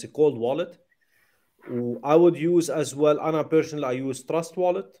 It's a cold wallet. I would use as well, Anna personally, I use Trust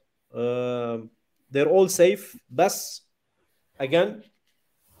Wallet. They're all safe. But again,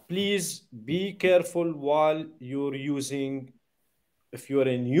 please be careful while you're using, if you're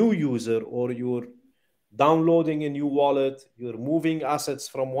a new user or you're downloading a new wallet, you're moving assets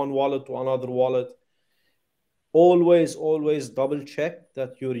from one wallet to another wallet, always double check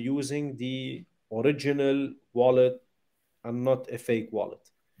that you're using the original wallet and not a fake wallet.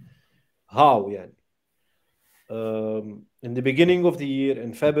 How يعني? In the beginning of the year,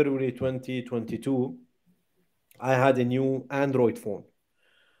 in February 2022, I had a new Android phone.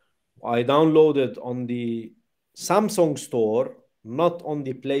 I downloaded on the Samsung store, not on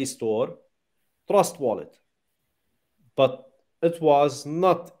the Play Store, Trust Wallet. But it was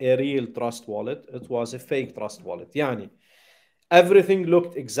not a real Trust Wallet. It was a fake Trust Wallet. يعني everything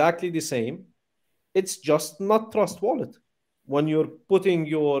looked exactly the same. It's just not Trust Wallet. When you're putting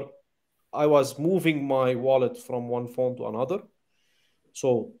I was moving my wallet from one phone to another.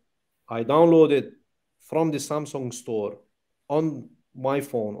 So I downloaded from the Samsung store on my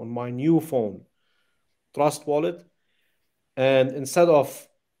phone, on my new phone, Trust Wallet. And instead of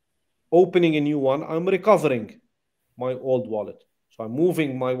opening a new one, I'm recovering my old wallet. So I'm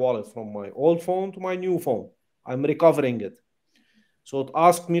moving my wallet from my old phone to my new phone. I'm recovering it. So it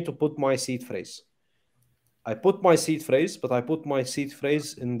asked me to put my seed phrase. I put my seed phrase, but I put my seed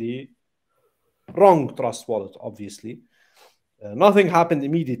phrase in the wrong Trust Wallet, obviously. Nothing happened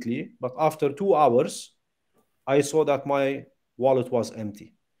immediately, but after 2 hours, I saw that my wallet was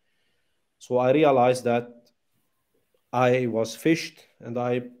empty. So I realized that I was phished and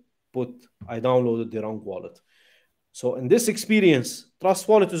I I downloaded the wrong wallet. So in this experience, Trust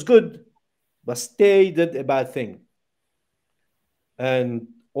Wallet is good, but they did a bad thing. And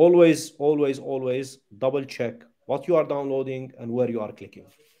always double check what you are downloading and where you are clicking.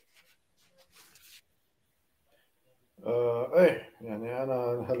 ايه يعني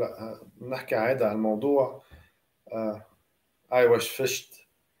انا هلا بنحكي عادي عن الموضوع. I was fished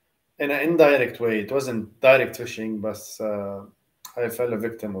in an indirect way. It wasn't direct fishing, but I fell a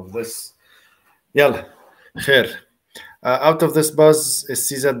victim of this. يلا خير. Out of this buzz is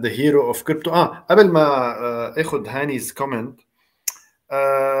CZ the hero of crypto. قبل ما اخذ هاني's comment,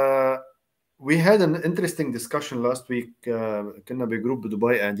 we had an interesting discussion last week. كنا بجروب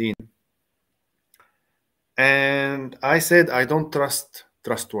بدبي قاعدين, and I said I don't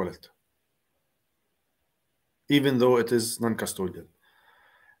trust wallet, even though it is non-custodial.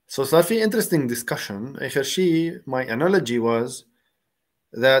 So صار في interesting discussion. آخر شيء my analogy was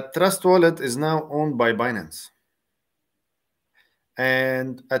that Trust Wallet is now owned by Binance.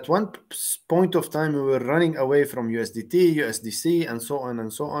 And at one point of time, we were running away from USDT, USDC, and so on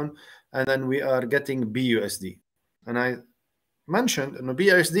and so on. And then we are getting BUSD. And I mentioned that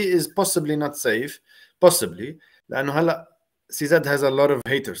BUSD is possibly not safe, possibly. لأنه هلا CZ has a lot of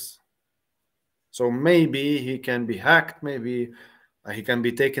haters. So maybe he can be hacked, maybe he can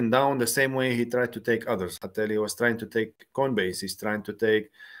be taken down the same way he tried to take others. حتى he was trying to take Coinbase, he's trying to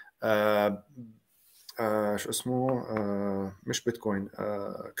take شو اسمه مش بيتكوين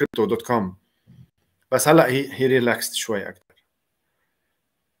crypto.com. بس هلا he relaxed شوي أكتر.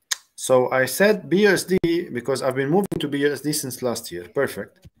 So I said BUSD because I've been moving to BUSD since last year.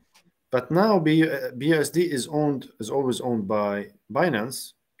 Perfect. But now BUSD is always owned by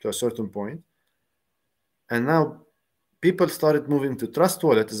Binance to a certain point. And now people started moving to Trust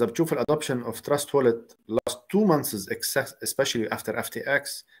Wallet. إذا بتشوف adoption of Trust Wallet last 2 months, especially after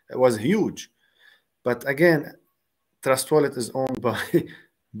FTX, it was huge. But again, Trust Wallet is owned by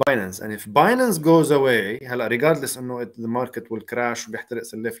Binance. And if Binance goes away, regardless انه the market will crash وبيحترق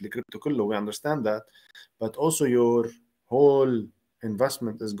سلف الكريبتو كله, we understand that. But also your whole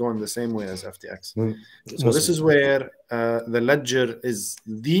investment is going the same way as FTX. So this is where the ledger is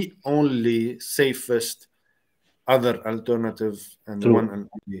the only safest other alternative and one and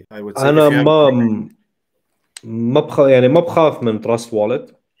only. I would say أنا ما بخاف من Trust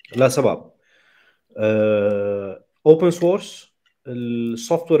Wallet لسبب. open source,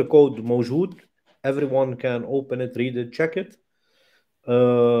 السوفتوير كود موجود, everyone can open it, read it, check it.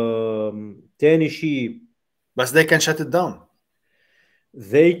 تاني شيء, بس they can shut it down.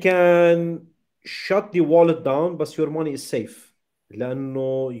 They can shut the wallet down, but your money is safe.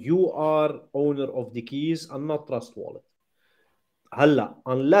 لأنه you are owner of the keys and not Trust Wallet. هلا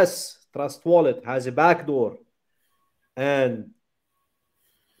unless Trust Wallet has a backdoor and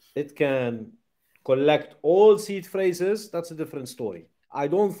it can collect all seed phrases, that's a different story. I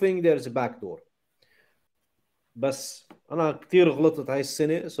don't think there's a backdoor. بس أنا كتير غلطت هاي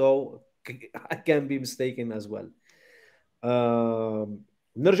السنة, so I can be mistaken as well.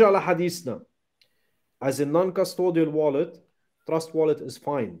 نرجع لحديثنا. As a non-custodial wallet, Trust Wallet is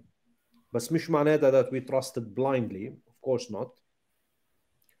fine. بس مش معناتها that we trust it blindly. Of course not.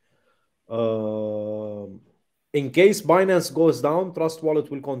 In case Binance goes down, Trust Wallet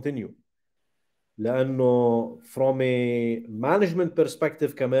will continue. لأنه from a management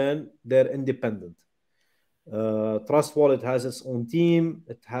perspective كمان, they're independent. Trust Wallet has its own team.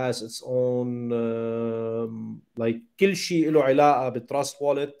 It has its own like كل شيء له علاقة بالTrust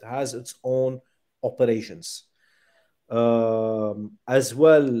Wallet has its own operations. As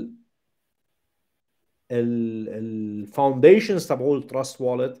well, the foundations تبعول Trust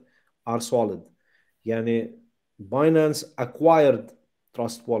Wallet are solid. يعني Binance acquired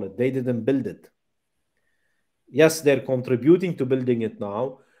Trust Wallet. They didn't build it. Yes, they're contributing to building it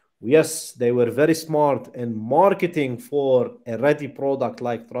now. Yes, they were very smart in marketing for a ready product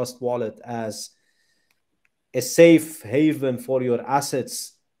like Trust Wallet as a safe haven for your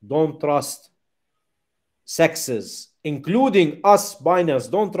assets. Don't trust sexes, including us, Binance.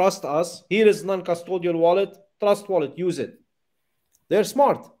 Don't trust us. Here is non-custodial wallet, Trust Wallet, use it. They're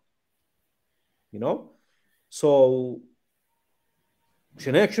smart, you know? So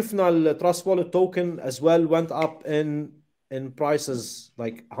عشان هيك شفنا التراست والت token as well went up in prices,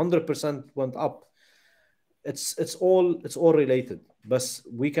 like 100% went up. It's all related, but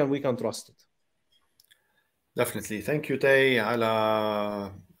we can trust it. Definitely. Thank you, Tay,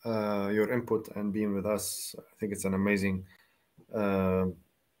 على your input and being with us. I think it's an amazing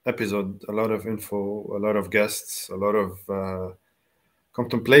episode. A lot of info, a lot of guests, a lot of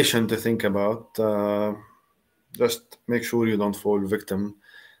contemplation to think about. Just make sure you don't fall victim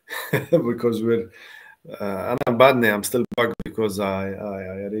because we're I'm bad now. I'm still bugged because I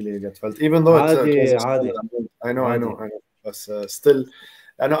really get felt, even though it was عادي. I know. But still,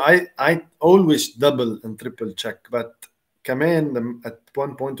 I know I always double and triple check. But كمان at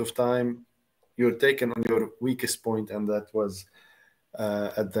one point of time, you're taken on your weakest point, and that was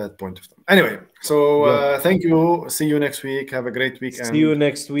at that point of time. Anyway, so thank you. See you next week. Have a great weekend. See you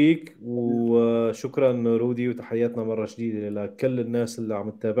next week. وشكرا رودي، وتحياتنا مرة جديدة لكل الناس اللي عم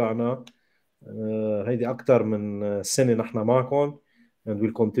تتابعنا. هيدي أكثر من سنة نحن معكم، and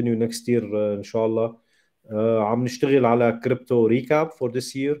we'll continue next year إن شاء الله. عم نشتغل على كريبتو ريكاب for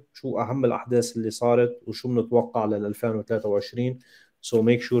this year، شو أهم الأحداث اللي صارت وشو بنتوقع لل 2023. So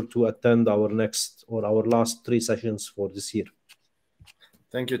make sure to attend our next or our last 3 sessions for this year.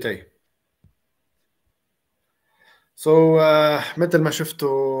 Thank you, Tay. So مثل ما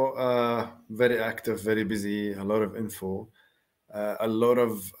شفتوا very active, very busy, a lot of info, a lot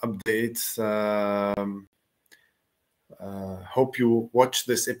of updates. Hope you watch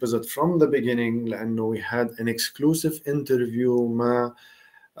this episode from the beginning لأنه we had an exclusive interview مع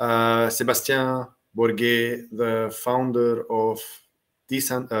Sébastien Bourguet, the founder of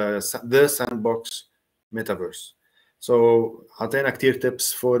the Sandbox Metaverse. So عطينا كتير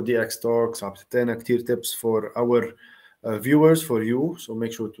tips for Dxtalks, عطينا كتير tips for our viewers, for you. So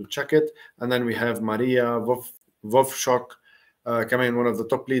make sure to check it. And then we have Maria Vovchok, coming one of the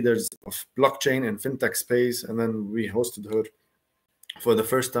top leaders of blockchain and fintech space. And then we hosted her for the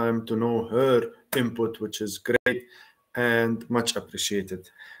first time to know her input, which is great and much appreciated.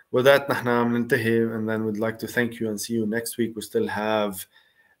 With that, نحن عم ننتهي, and then we'd like to thank you and see you next week. We still have,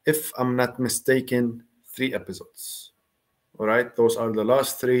 if I'm not mistaken, 3 episodes. All right, those are the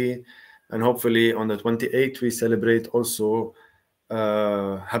last 3, and hopefully on the 28th we celebrate also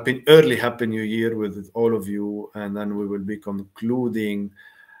happy New Year with all of you, and then we will be concluding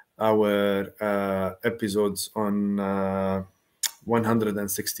our episodes on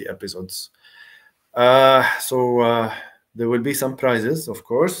 160 episodes. So there will be some prizes, of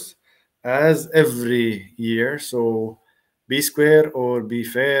course, as every year. So be square or be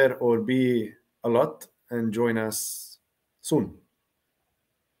fair or be a lot, and join us soon.